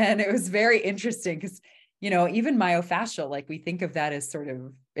 and it was very interesting because even myofascial, like we think of that as sort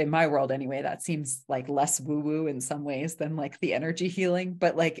of, in my world anyway, that seems like less woo-woo in some ways than like the energy healing.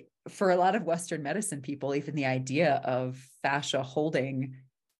 But like for a lot of Western medicine people, even the idea of fascia holding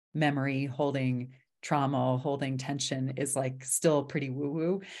memory, holding trauma, holding tension is like still pretty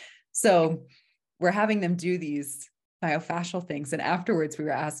woo-woo. So we're having them do these myofascial things. And afterwards we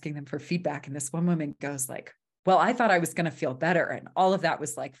were asking them for feedback. And this one woman goes like, well, I thought I was going to feel better. And all of that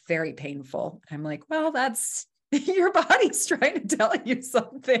was like very painful. I'm like, well, that's your body's trying to tell you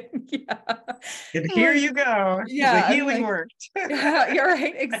something. Yeah. And I'm here like, you go. The yeah. I'm healing like, worked. yeah, you're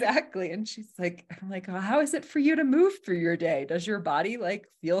right. Exactly. And she's like, I'm like, oh, how is it for you to move through your day? Does your body like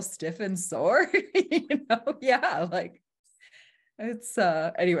feel stiff and sore? Yeah. Like it's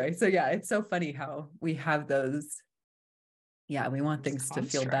anyway. So yeah, it's so funny how we have those. Yeah, we want things to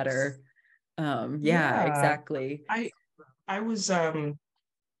feel Constructs. better. Yeah, Yeah. exactly. I was a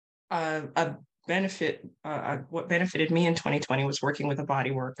benefit what benefited me in 2020 was working with a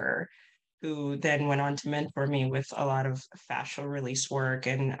body worker who then went on to mentor me with a lot of fascial release work,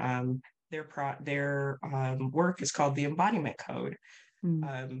 and their work is called the embodiment code.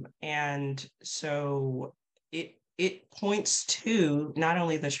 Mm, And so it points to not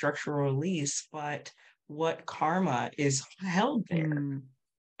only the structural release but what karma is held there. mm,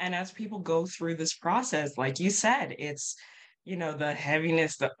 And as people go through this process, like you said, it's, the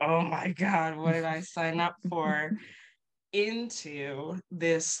heaviness, the, oh my God, what did I sign up for? Into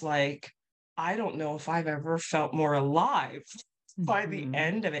this, like, I don't know if I've ever felt more alive by the mhm.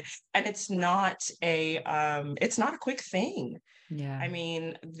 end of it. And it's not a quick thing. Yeah. I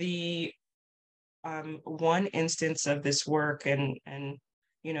mean, the one instance of this work and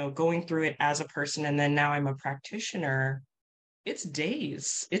going through it as a person, and then now I'm a practitioner, it's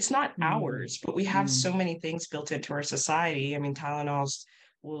days, it's not Mm, hours, but we have so mm, many things built into our society. I mean, Tylenols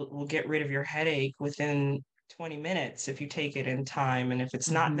will get rid of your headache within 20 minutes if you take it in time. And if it's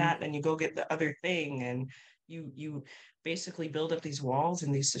not mhm. that, then you go get the other thing. And you basically build up these walls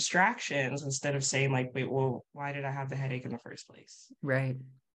and these distractions instead of saying, like, wait, well, why did I have the headache in the first place? Right.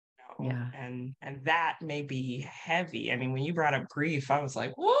 No. Yeah. And that may be heavy. I mean, when you brought up grief, I was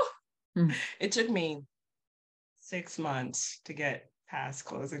like, whoa, Mm, it took me 6 months to get past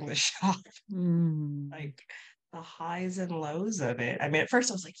closing the shop. mm. Like the highs and lows of it. I mean, at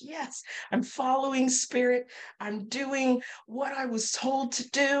first I was like, yes, I'm following spirit. I'm doing what I was told to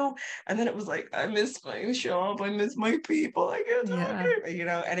do. And then it was like, I miss my shop. I miss my people. I can't talk,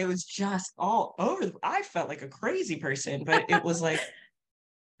 Yeah. and it was just all over. I felt like a crazy person, but it was like,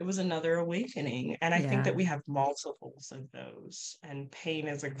 it was another awakening. And I think Yeah. that we have multiples of those, and pain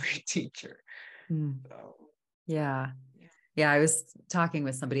is a great teacher. Mm. So, Yeah. yeah. Yeah. I was talking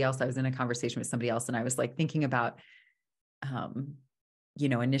with somebody else. I was in a conversation with somebody else, and I was like thinking about, um,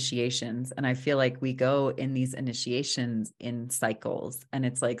 initiations. And I feel like we go in these initiations in cycles. And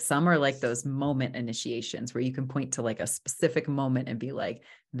it's like some are like those moment initiations where you can point to like a specific moment and be like,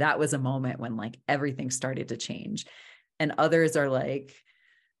 that was a moment when like everything started to change. And others are like,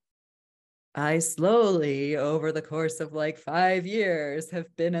 I slowly, over the course of like 5 years, have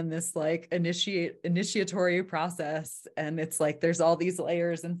been in this like initiatory process. And it's like there's all these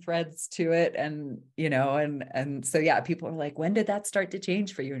layers and threads to it. And so yeah, people are like, when did that start to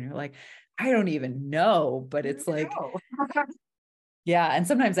change for you? And you're like, I don't even know. But it's like, No. yeah. And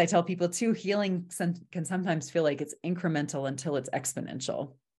sometimes I tell people too, healing can sometimes feel like it's incremental until it's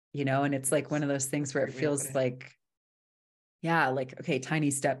exponential, and it's like one Yes, of those things that's a where it great way to put feels it. like, yeah, like, okay,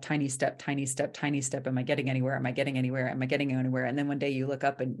 tiny step, tiny step, tiny step, tiny step. Am I getting anywhere? Am I getting anywhere? Am I getting anywhere? And then one day you look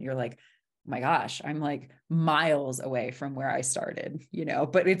up and you're like, oh my gosh, I'm like miles away from where I started,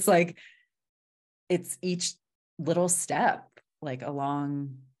 but it's like, it's each little step, like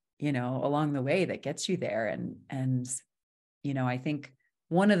along the way that gets you there. And I think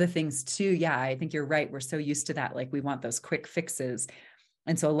one of the things too, yeah, I think you're right. We're so used to that. Like we want those quick fixes.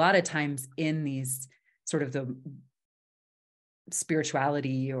 And so a lot of times in these sort of the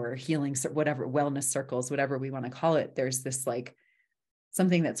spirituality or healing, whatever, wellness circles, whatever we want to call it, there's this like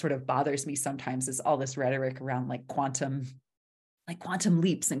something that sort of bothers me sometimes is all this rhetoric around like quantum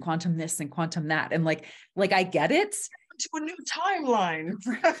leaps and quantum this and quantum that. And like I get it. To a new timeline.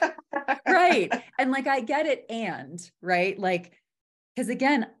 Right. And like I get it. And right. Like, because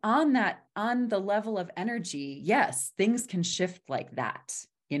again, on the level of energy, yes, things can shift like that,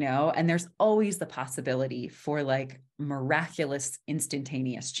 and there's always the possibility for like miraculous,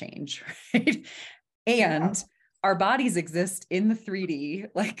 instantaneous change, right? Yeah. And our bodies exist in the 3D,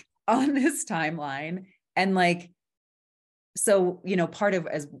 like on this timeline. And like, so, part of,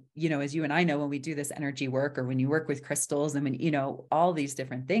 as you and I know, when we do this energy work or when you work with crystals and when, all these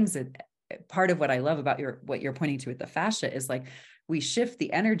different things, part of what I love about what you're pointing to with the fascia is like, we shift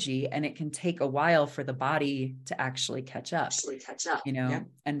the energy and it can take a while for the body to actually catch up, Yep.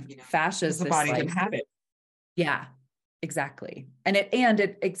 and fascia Because is the this body can like, have it. yeah, exactly. And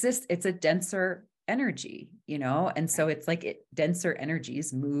it exists, it's a denser energy, and so it's like denser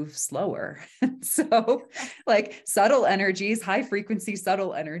energies move slower. So like subtle energies, high frequency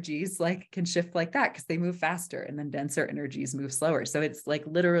subtle energies like can shift like that because they move faster, and then denser energies move slower. So it's like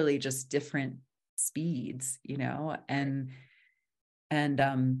literally just different speeds, and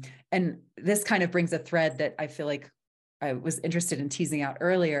this kind of brings a thread that I feel like I was interested in teasing out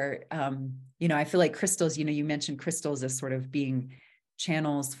earlier. I feel like crystals, you mentioned crystals as sort of being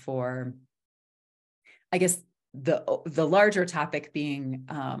channels for, I guess, the larger topic being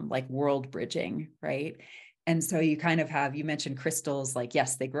like world bridging, right? And so you kind of you mentioned crystals, like,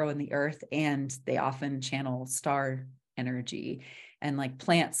 yes, they grow in the earth and they often channel star energy. And like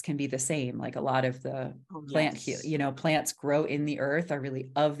plants can be the same. Like a lot of the plants grow in the earth, are really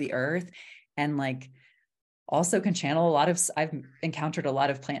of the earth, and like also can channel a lot of, I've encountered a lot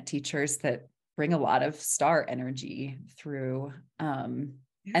of plant teachers that bring a lot of star energy through. And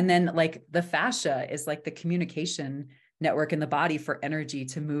then like the fascia is like the communication network in the body for energy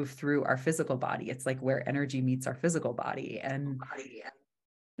to move through our physical body. It's like where energy meets our physical body. And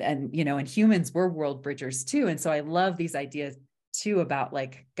humans, we're world bridgers too. And so I love these ideas too about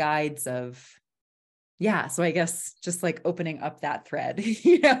like guides of, so I guess just like opening up that thread,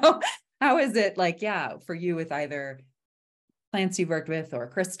 how is it like, for you with either plants you've worked with or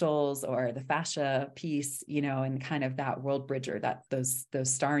crystals or the fascia piece, and kind of that world bridger, that those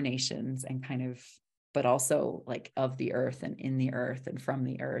star nations, and kind of, but also like of the earth and in the earth and from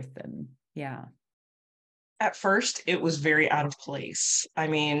the earth. And At first, it was very out of place. I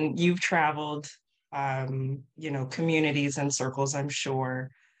mean, you've traveled, communities and circles, I'm sure.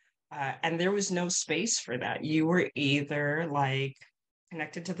 And there was no space for that. You were either like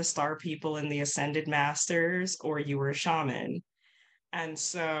connected to the star people and the ascended masters, or you were a shaman. And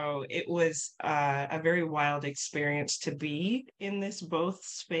so it was a very wild experience to be in this both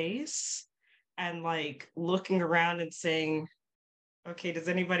space and like looking around and saying, okay, does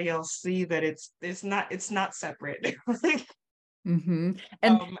anybody else see that it's not separate? mm-hmm.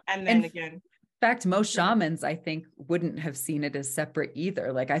 And And then in again, fact, most go ahead. shamans, I think, wouldn't have seen it as separate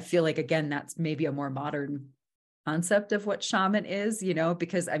either. Like I feel like, again, that's maybe a more modern concept of what shaman is,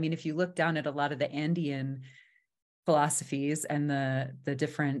 because I mean, if you look down at a lot of the Andean philosophies and the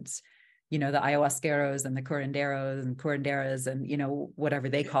different, the ayahuasqueros and the curanderas and whatever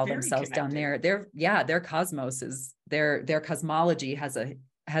they They're call very themselves down connected. there, their cosmos is their cosmology has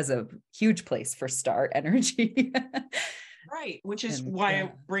a huge place for star energy. Right, which is And why I'm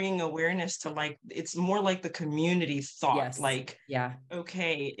bringing awareness to, like, it's more like the community thought, yes, like,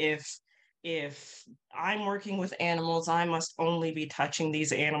 okay, if I'm working with animals, I must only be touching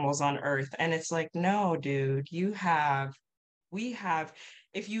these animals on Earth. And it's like, no, dude, we have,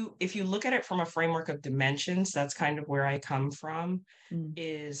 if you look at it from a framework of dimensions, that's kind of where I come from, mm.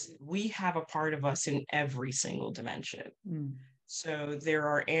 is we have a part of us in every single dimension. Mm. So there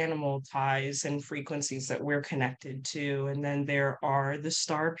are animal ties and frequencies that we're connected to. And then there are the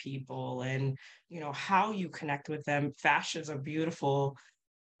star people and, how you connect with them. Fascia is a beautiful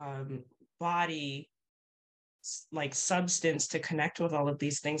um, body, like substance to connect with all of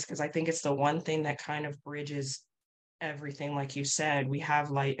these things. Cause I think it's the one thing that kind of bridges everything. Like you said, we have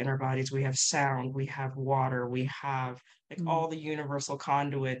light in our bodies, we have sound, we have water, we have like Mm. all the universal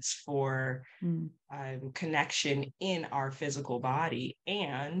conduits for Mm. connection in our physical body.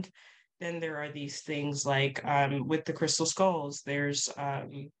 And then there are these things like with the crystal skulls, there's,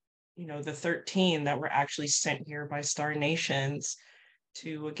 the 13 that were actually sent here by star nations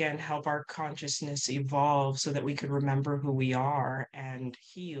to, again, help our consciousness evolve so that we could remember who we are and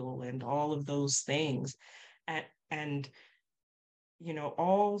heal and all of those things. And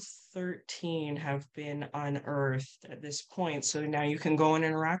all 13 have been unearthed at this point. So now you can go and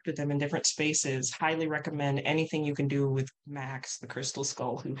interact with them in different spaces. Highly recommend anything you can do with Max, the crystal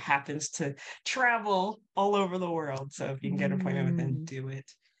skull, who happens to travel all over the world. So if you can get an appointment with him, Mm. do it.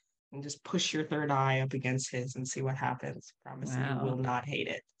 And just push your third eye up against his and see what happens. Promise you will Wow. not hate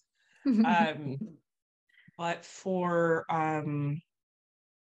it. But for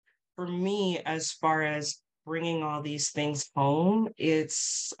me, as far as bringing all these things home,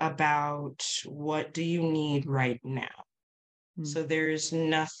 it's about what do you need right now? Mm. So there's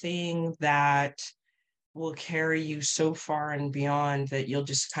nothing that will carry you so far and beyond that you'll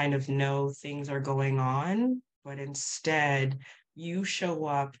just kind of know things are going on, but instead you show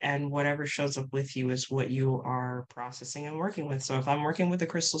up and whatever shows up with you is what you are processing and working with. So if I'm working with a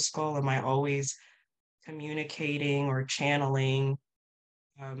crystal skull, am I always communicating or channeling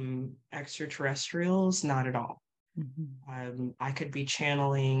extraterrestrials? Not at all. I could be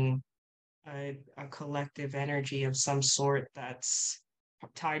channeling a collective energy of some sort that's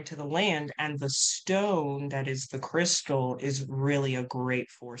tied to the land, and the stone that is the crystal is really a great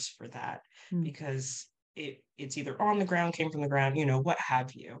force for that Mm. because it's either on the ground, came from the ground, what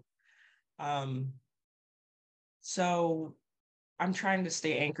have you. So I'm trying to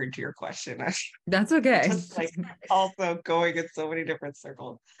stay anchored to your question. That's okay. Just like also going in so many different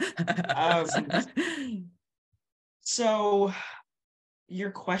circles. Um, so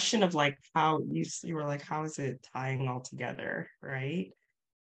your question of like how you were like, how is it tying all together, right?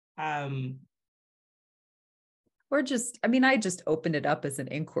 Um, Or just, I mean, I just opened it up as an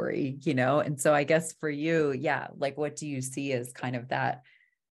inquiry, you know? And so I guess for you, yeah, like what do you see as kind of that?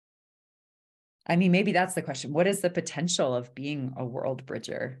 I mean, maybe that's the question. What is the potential of being a world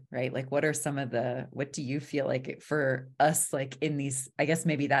bridger, right? Like, what are some of what do you feel like for us, like in these, I guess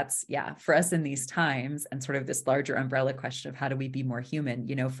maybe that's, yeah, for us in these times and sort of this larger umbrella question of how do we be more human?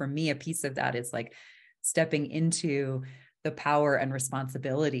 You know, for me, a piece of that is like stepping into the power and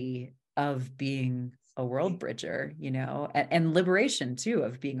responsibility of being a world bridger, you know, and liberation too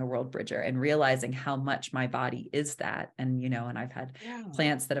of being a world bridger and realizing how much my body is that. And, you know, and I've had yeah.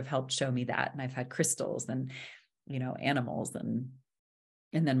 plants that have helped show me that. And I've had crystals and, you know, animals and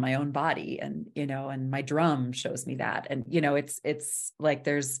then my own body and, you know, and my drum shows me that. And, you know, it's like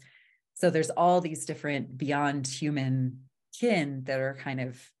there's all these different beyond human kin that are kind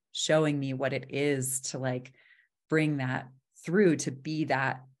of showing me what it is to like bring that through to be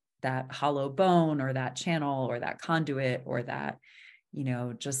that hollow bone or that channel or that conduit or that, you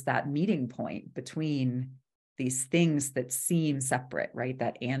know, just that meeting point between these things that seem separate, right?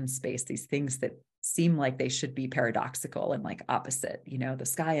 That and space, these things that seem like they should be paradoxical and like opposite, you know, the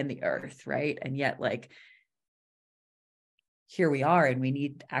sky and the earth, right? And yet like here we are and we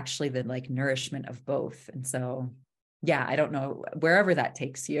need actually the like nourishment of both. And so yeah, I don't know wherever that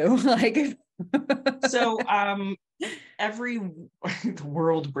takes you. Like So every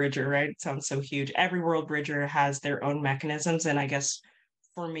world bridger, right? It sounds so huge. Every world bridger has their own mechanisms. And I guess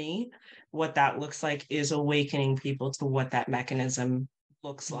for me, what that looks like is awakening people to what that mechanism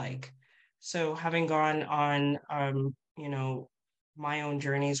looks like. So having gone on my own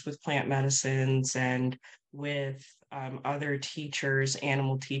journeys with plant medicines and with other teachers,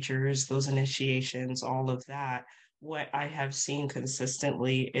 animal teachers, those initiations, all of that, what I have seen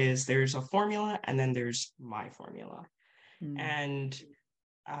consistently is there's a formula and then there's my formula. And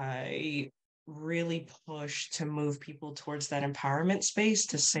I really push to move people towards that empowerment space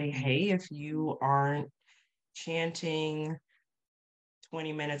to say, hey, if you aren't chanting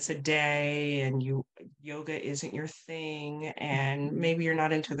 20 minutes a day and yoga isn't your thing and maybe you're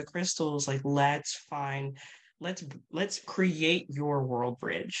not into the crystals, like let's create your world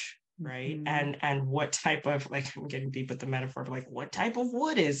bridge, right? And what type of, like, I'm getting deep with the metaphor, but like what type of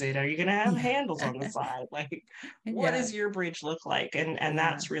wood is it? Are you going to have yeah. handles on the side? Like what Yeah. does your bridge look like? And Yeah.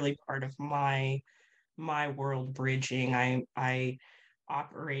 that's really part of my world bridging. I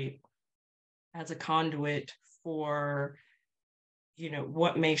operate as a conduit for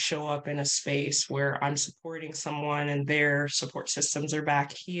what may show up in a space where I'm supporting someone and their support systems are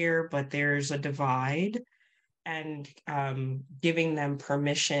back here, but there's a divide, and giving them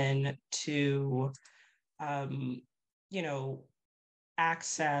permission to um, you know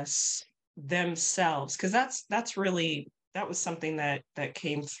access themselves, because that was something that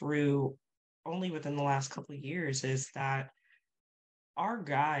came through only within the last couple of years, is that our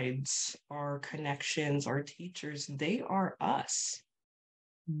guides, our connections, our teachers, they are us.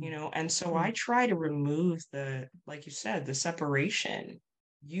 And so I try to remove like you said, the separation.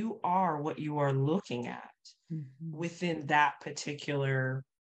 You are what you are looking at within that particular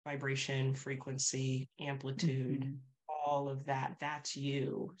vibration, frequency, amplitude, all of that. That's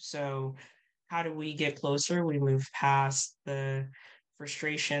you. So how do we get closer? We move past the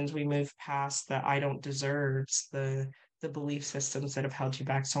frustrations, we move past the I don't deserves, the belief systems that have held you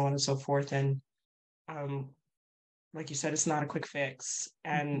back, so on and so forth. And um, like you said, it's not a quick fix.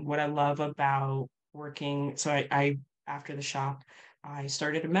 And what I love about working, so I after the shop, I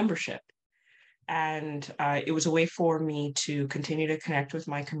started a membership, and it was a way for me to continue to connect with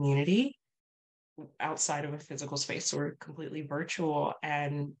my community outside of a physical space. So we're completely virtual,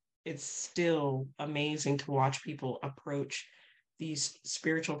 and it's still amazing to watch people approach these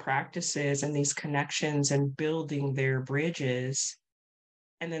spiritual practices and these connections and building their bridges,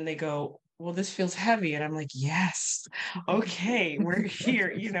 and then they go, well, this feels heavy, and I'm like, yes, okay, we're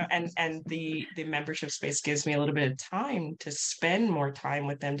here, and the membership space gives me a little bit of time to spend more time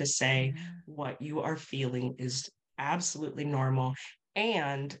with them to say what you are feeling is absolutely normal.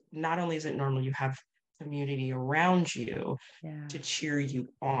 And not only is it normal, you have community around you to cheer you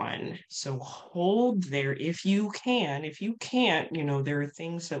on. So hold there if you can. If you can't, there are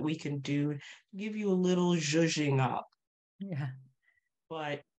things that we can do to give you a little zhuzhing up. Yeah.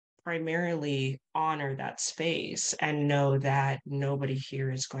 But primarily honor that space and know that nobody here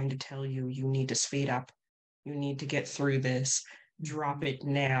is going to tell you you need to speed up, you need to get through this. drop it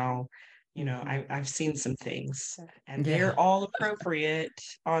now. Mhm. I've seen some things and Yeah. they're all appropriate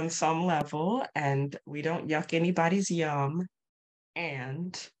on some level, and we don't yuck anybody's yum.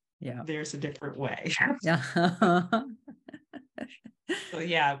 And Yeah. there's a different way. Yeah. So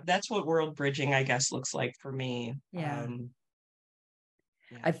yeah, that's what world bridging, I guess, looks like for me. Yeah.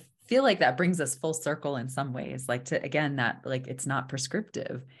 Yeah. I feel like that brings us full circle in some ways, like to again, that like it's not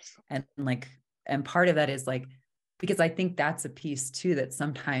prescriptive. And like, and part of that is like, because I think that's a piece too that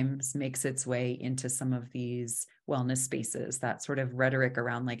sometimes makes its way into some of these wellness spaces, that sort of rhetoric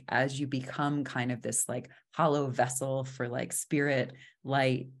around like, as you become kind of this like hollow vessel for like spirit,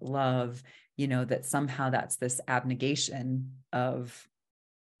 light, love, that somehow that's this abnegation of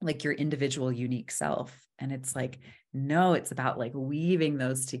like your individual unique self. And it's like, no, it's about like weaving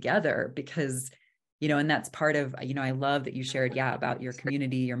those together because, and that's part of, I love that you shared, yeah, about your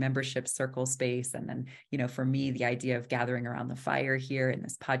community, your membership circle space. And then, for me, the idea of gathering around the fire here in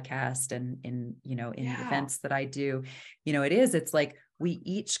this podcast and in the Yeah. events that I do, it's like we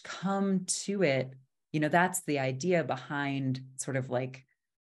each come to it, that's the idea behind sort of like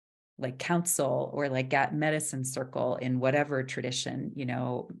counsel or like at medicine circle in whatever tradition,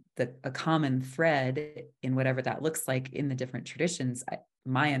 a common thread in whatever that looks like in the different traditions.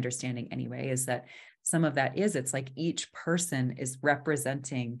 My understanding anyway, is that some of that is, it's like each person is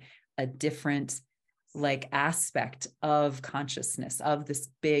representing a different like aspect of consciousness, of this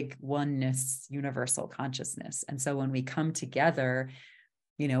big oneness, universal consciousness. And so when we come together,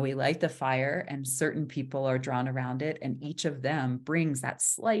 we light the fire and certain people are drawn around it, and each of them brings that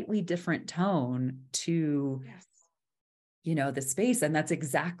slightly different tone to, Yes. the space. And that's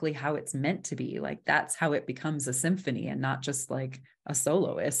exactly how it's meant to be. Like, that's how it becomes a symphony and not just like a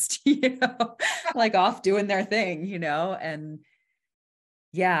soloist, like off doing their thing, and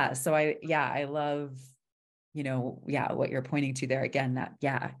yeah. So I love, what you're pointing to there again, that,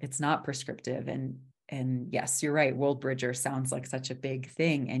 yeah, it's not prescriptive. And yes, you're right. World Bridger sounds like such a big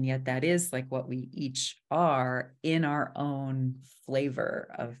thing. And yet that is like what we each are in our own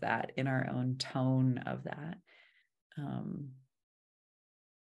flavor of that, in our own tone of that. Um,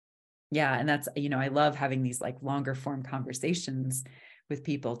 yeah. And that's, I love having these like longer form conversations with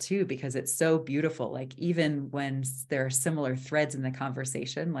people too, because it's so beautiful. Like even when there are similar threads in the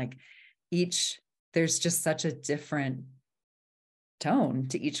conversation, like there's just such a different tone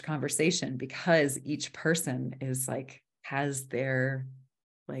to each conversation because each person is like, has their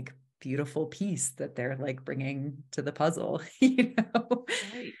like beautiful piece that they're like bringing to the puzzle,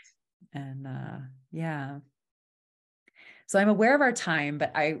 Right. And yeah. So I'm aware of our time,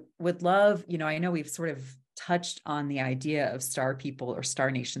 but I would love, I know we've sort of touched on the idea of star people or star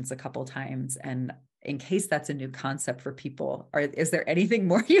nations a couple times. And in case that's a new concept for people, is there anything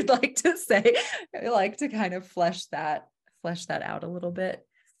more you'd like to say? I like to kind of flesh that out a little bit.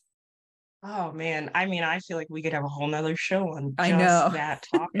 Oh man. I mean, I feel like we could have a whole nother show on I just know. that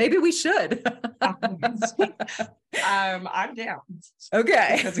topic. Maybe we should. I'm down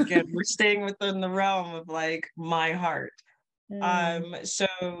Okay. because again, we're staying within the realm of like my heart. Mm.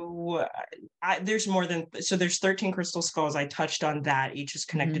 So there's more than so there's 13 crystal skulls. I touched on that. Each is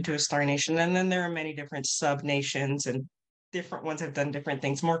connected Mhm. to a star nation, and then there are many different sub nations, and different ones have done different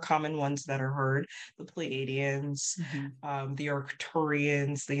things. More common ones that are heard: the Pleiadians, Mhm. the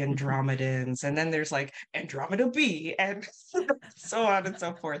Arcturians, the Mhm. Andromedans, and then there's like Andromeda B, and so on and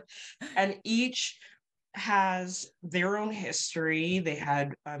so forth. And each has their own history. There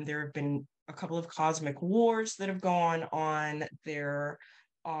have been a couple of cosmic wars that have gone on. There's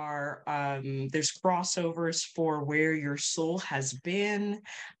crossovers for where your soul has been,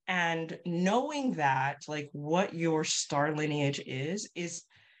 and knowing that, like what your star lineage is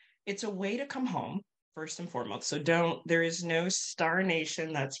it's a way to come home first and foremost. So there is no star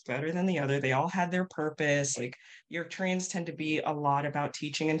nation that's better than the other. They all had their purpose. Like your trains tend to be a lot about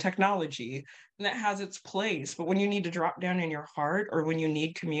teaching and technology, and that has its place. But when you need to drop down in your heart or when you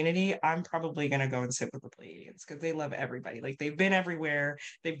need community, I'm probably going to go and sit with the Pleiadians because they love everybody. Like they've been everywhere,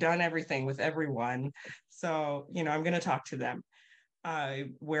 they've done everything with everyone. So, I'm going to talk to them,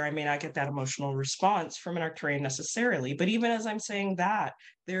 where I may not get that emotional response from an Arcturian necessarily. But even as I'm saying that,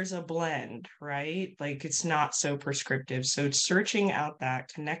 there's a blend, right? Like it's not so prescriptive. So searching out that,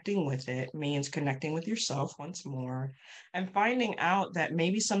 connecting with it means connecting with yourself once more and finding out that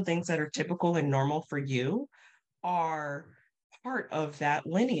maybe some things that are typical and normal for you are part of that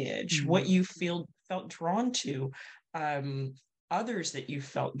lineage, what Mhm. you felt drawn to, um, others that you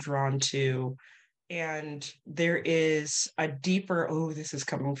felt drawn to, and there is a deeper, oh, this is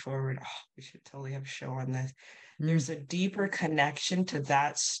coming forward, oh, we should totally have a show on this. There's Mm. a deeper connection to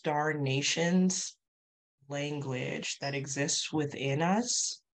that star nation's language that exists within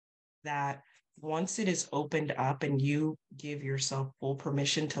us that once it is opened up and you give yourself full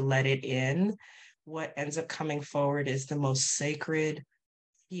permission to let it in, what ends up coming forward is the most sacred,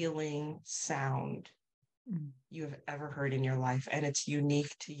 healing sound you have ever heard in your life. And it's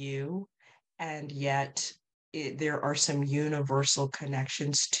unique to you. And yet, there are some universal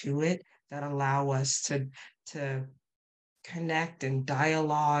connections to it that allow us to connect and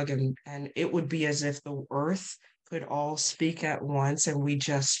dialogue, and it would be as if the earth could all speak at once, and we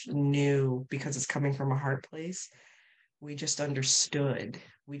just knew because it's coming from a heart place. We just understood.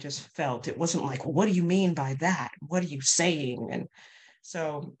 We just felt. It wasn't like, what do you mean by that? What are you saying? And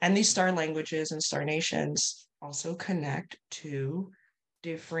so, and these star languages and star nations also connect to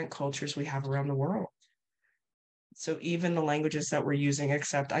different cultures we have around the world. So even the languages that we're using,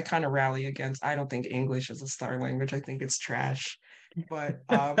 except I kind of rally against, I don't think English is a star language. I think it's trash. But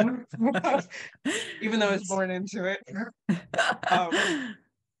even though I was born into it, um,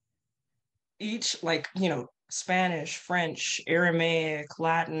 each, like, Spanish, French, Aramaic,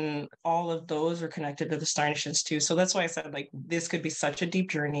 Latin, all of those are connected to the star nations too. So that's why I said, like, this could be such a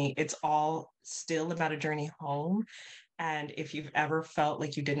deep journey. It's all still about a journey home. And if you've ever felt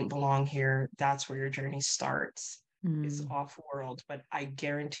like you didn't belong here, that's where your journey starts. Is off world, but I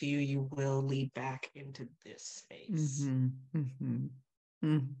guarantee you, you will lead back into this space.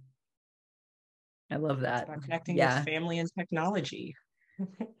 I love It's that. about connecting with Yeah. family and technology.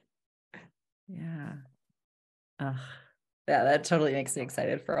 Yeah. Yeah, that totally makes me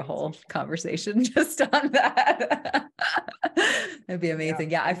excited for a whole conversation just on that. That'd be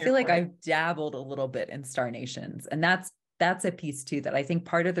amazing. Yeah, I feel like I've dabbled a little bit in star nations, and that's a piece too that I think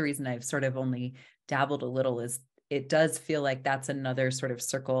part of the reason I've sort of only dabbled a little is it does feel like that's another sort of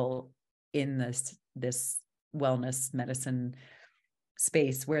circle in this wellness medicine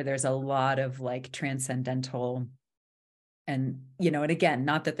space where there's a lot of like transcendental. And, and again,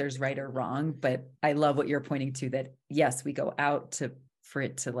 not that there's right or wrong, but I love what you're pointing to, that yes, we go out for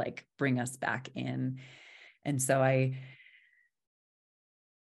it to like bring us back in. And so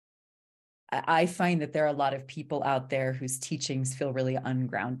I find that there are a lot of people out there whose teachings feel really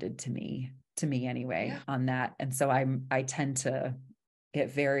ungrounded to me anyway, on that. And so I tend to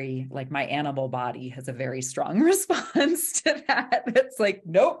get very, like, my animal body has a very strong response to that. It's like,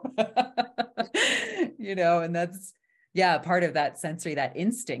 nope, and that's, yeah, part of that sensory, that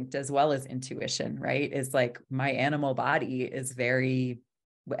instinct as well as intuition, right? Is like my animal body is very,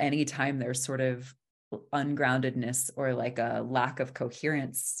 anytime there's sort of ungroundedness or like a lack of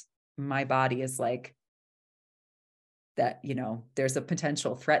coherence, my body is like, that, there's a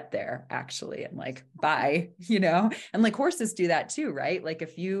potential threat there actually. And like, bye, and like horses do that too, right? Like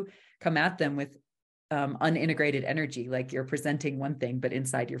if you come at them with unintegrated energy, like you're presenting one thing, but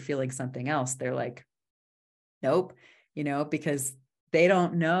inside you're feeling something else, they're like, nope, because they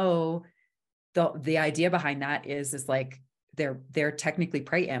don't know the idea behind that is like, they're technically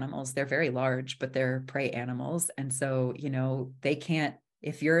prey animals. They're very large, but they're prey animals. And so, they can't,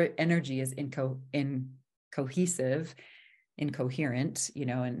 if your energy is cohesive, incoherent,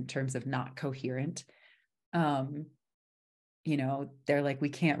 in terms of not coherent, they're like, we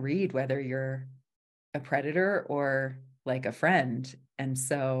can't read whether you're a predator or like a friend. And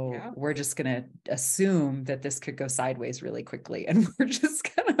so we're just going to assume that this could go sideways really quickly. And we're just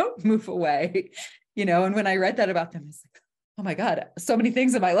going to move away, and when I read that about them, it's like, oh my God, so many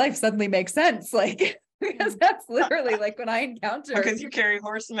things in my life suddenly make sense. Like, because that's literally like when I encounter. Because you carry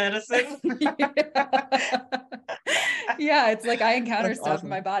horse medicine. Yeah, it's like I encounter stuff and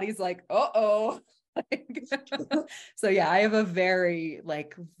my body's like, uh-oh. So yeah, I have a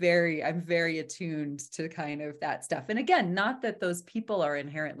I'm very attuned to kind of that stuff. And again, not that those people are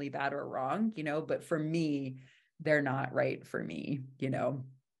inherently bad or wrong, but for me, they're not right for me,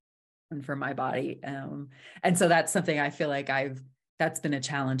 and for my body. And so that's something I feel like that's been a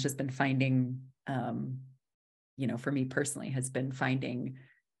challenge, has been finding, for me personally, has been finding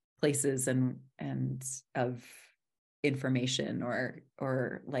places and of information or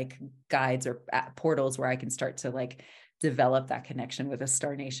like guides or portals where I can start to like develop that connection with the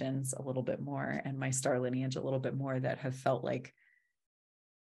star nations a little bit more and my star lineage a little bit more, that have felt like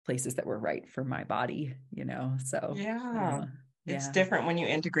places that were right for my body, so it's different when you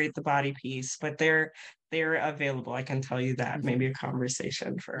integrate the body piece, but they're available. I can tell you that. Maybe a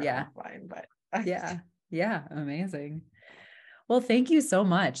conversation for offline, but yeah, amazing. Well, thank you so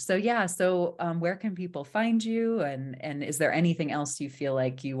much. So where can people find you? And is there anything else you feel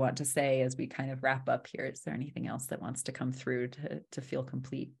like you want to say as we kind of wrap up here? Is there anything else that wants to come through to feel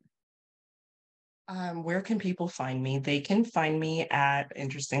complete? Where can people find me? They can find me at,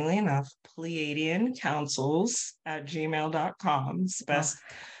 interestingly enough, PleiadianCouncils@gmail.com. It's the Oh, best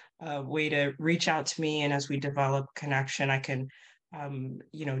way to reach out to me. And as we develop connection, I can,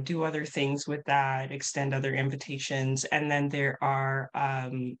 do other things with that, extend other invitations. And then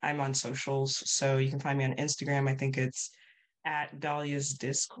I'm on socials. So you can find me on Instagram. I think it's at Dahlia's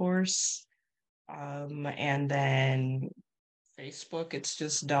Discourse. And then Facebook, it's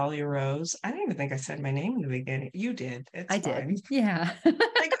just Dahlia Rose. I don't even think I said my name in the beginning. You did. It's I did. fine. Yeah.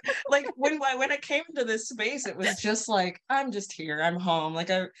 Like like when I came into this space, it was just like I'm just here. I'm home.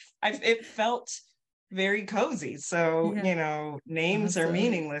 It felt very cozy. So, Yeah. names are Awesome.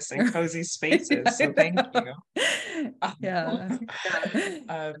 meaningless in cozy Yeah, spaces. I So thank know. you. Yeah. Yeah.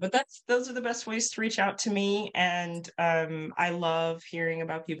 But those are the best ways to reach out to me. And I love hearing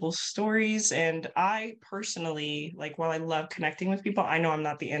about people's stories. And I personally, like, while I love connecting with people, I know I'm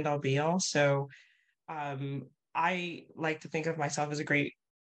not the end all be all. So um, I like to think of myself as a great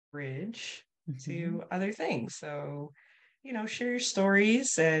bridge Mhm. to other things. So, share your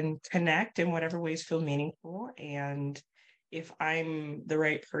stories and connect in whatever ways feel meaningful. And if I'm the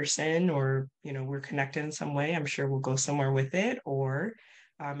right person or, we're connected in some way, I'm sure we'll go somewhere with it. Or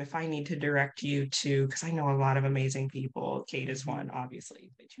if I need to direct you to, because I know a lot of amazing people, Kate is one, Mhm.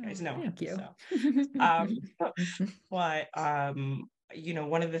 obviously, but you guys Oh, know him. thank you. So, um, but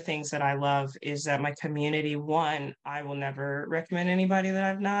one of the things that I love is that my community, one, I will never recommend anybody that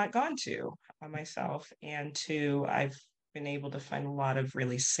I've not gone to myself, and two, I've been able to find a lot of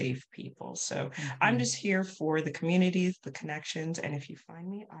really safe people. So I'm Mhm. just here for the communities, the connections, and if you find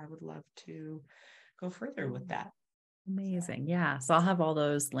me, I would love to go further with that. So, Amazing. Yeah. So I'll have all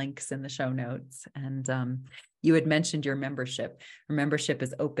those links in the show notes. And you had mentioned your membership. Your membership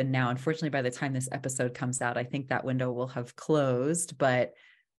is open now. Unfortunately, by the time this episode comes out, I think that window will have closed, but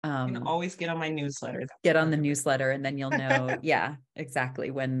you can always get on my newsletter. get That's on the another newsletter and then you'll know, yeah,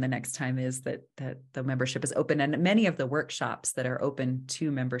 exactly when the next time is that the membership is open. And many of the workshops that are open to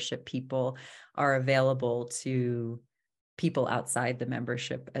membership people are available to people outside the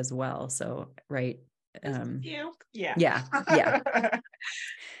membership as well. So, right. you. Yeah. Yeah. Yeah.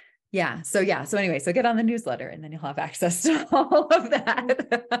 Yeah. So yeah. So anyway, so get on the newsletter and then you'll have access to all of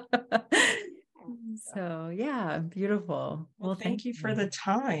that. So yeah, beautiful. Well, Well, thank thank you for you. the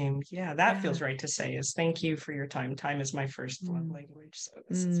time. Yeah, that Yeah. feels right to say is thank you for your time. Time is my first love Mm, language. So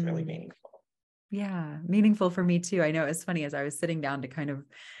this is really mm, meaningful. yeah. Meaningful for me too. I know it's funny as I was sitting down to kind of,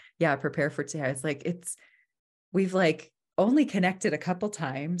 yeah, prepare for today. I was like, we've like only connected a couple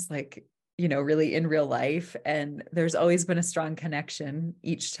times, like, really in real life. And there's always been a strong connection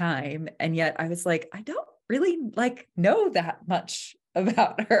each time. And yet I was like, I don't really like know that much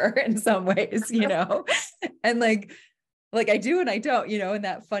about her in some ways, and like I do and I don't, in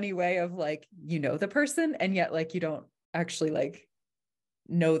that funny way of like, the person and yet like you don't actually like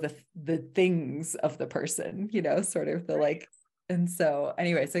know the things of the person, sort of the Right. like. And so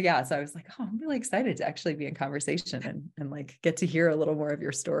anyway, so yeah, so I was like, oh, I'm really excited to actually be in conversation and like get to hear a little more of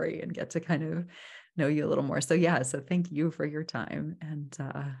your story and get to kind of know you a little more. So yeah, so thank you for your time. And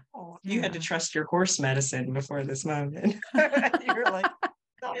Oh, you had to yeah. trust your horse medicine before this moment. You were like,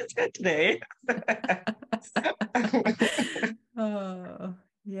 no, it's good today. Oh,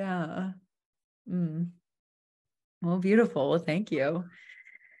 yeah. Mm. Well, beautiful. Well, thank you.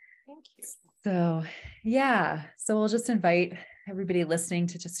 Thank you. So, yeah. So we'll just invite everybody listening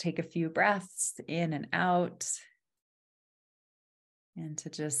to just take a few breaths in and out. And to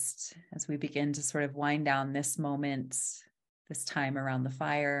just, as we begin to sort of wind down this moment, this time around the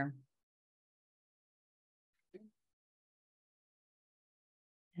fire,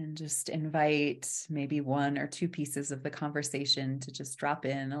 and just invite maybe one or two pieces of the conversation to just drop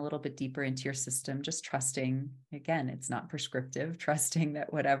in a little bit deeper into your system, just trusting, again, it's not prescriptive, trusting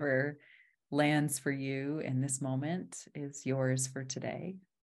that whatever lands for you in this moment is yours for today.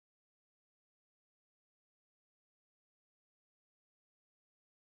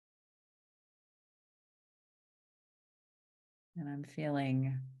 And I'm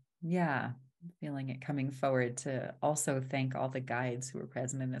feeling, yeah, feeling it coming forward to also thank all the guides who were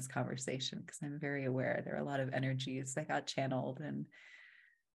present in this conversation, because I'm very aware there are a lot of energies that got channeled and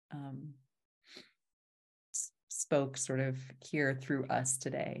um, spoke sort of here through us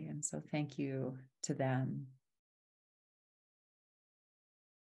today. And so thank you to them.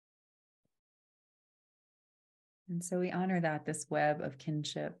 And so we honor that this web of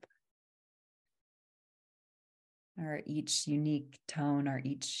kinship, our each unique tone, our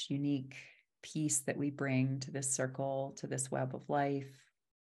each unique piece that we bring to this circle, to this web of life.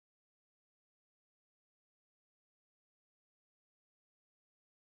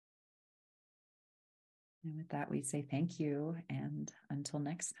 And with that, we say thank you. And until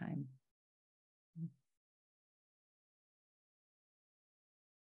next time.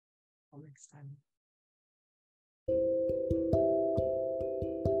 Until next time.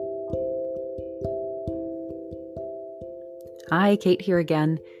 Hi, Kate here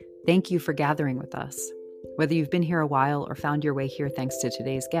again. Thank you for gathering with us. Whether you've been here a while or found your way here thanks to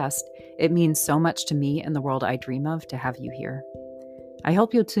today's guest, it means so much to me and the world I dream of to have you here. I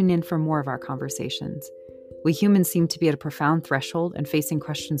hope you'll tune in for more of our conversations. We humans seem to be at a profound threshold and facing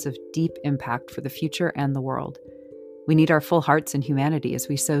questions of deep impact for the future and the world. We need our full hearts and humanity as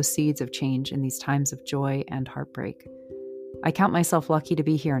we sow seeds of change in these times of joy and heartbreak. I count myself lucky to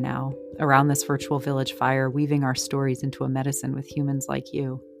be here now, around this virtual village fire, weaving our stories into a medicine with humans like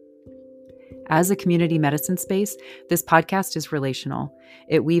you. As a community medicine space, this podcast is relational.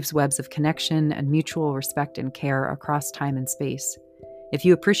 It weaves webs of connection and mutual respect and care across time and space. If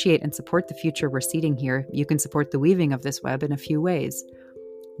you appreciate and support the future we're seeding here, you can support the weaving of this web in a few ways.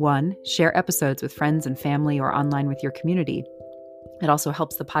 1, share episodes with friends and family or online with your community. It also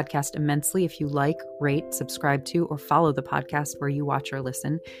helps the podcast immensely if you like, rate, subscribe to, or follow the podcast where you watch or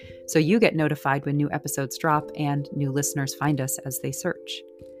listen, so you get notified when new episodes drop and new listeners find us as they search.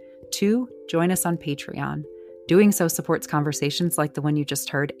 2, join us on Patreon. Doing so supports conversations like the one you just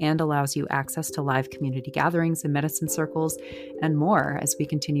heard and allows you access to live community gatherings and medicine circles and more as we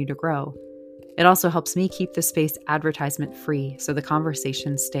continue to grow. It also helps me keep the space advertisement-free so the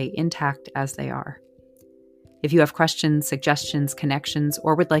conversations stay intact as they are. If you have questions, suggestions, connections,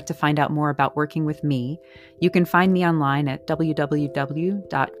 or would like to find out more about working with me, you can find me online at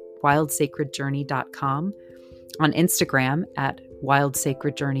www.wildsacredjourney.com, on Instagram at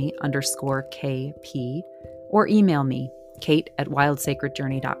wildsacredjourney_KP, or email me,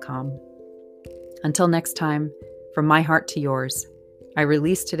 kate@wildsacredjourney.com. Until next time, from my heart to yours, I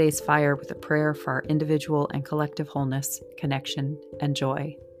release today's fire with a prayer for our individual and collective wholeness, connection, and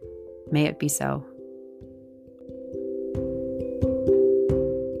joy. May it be so.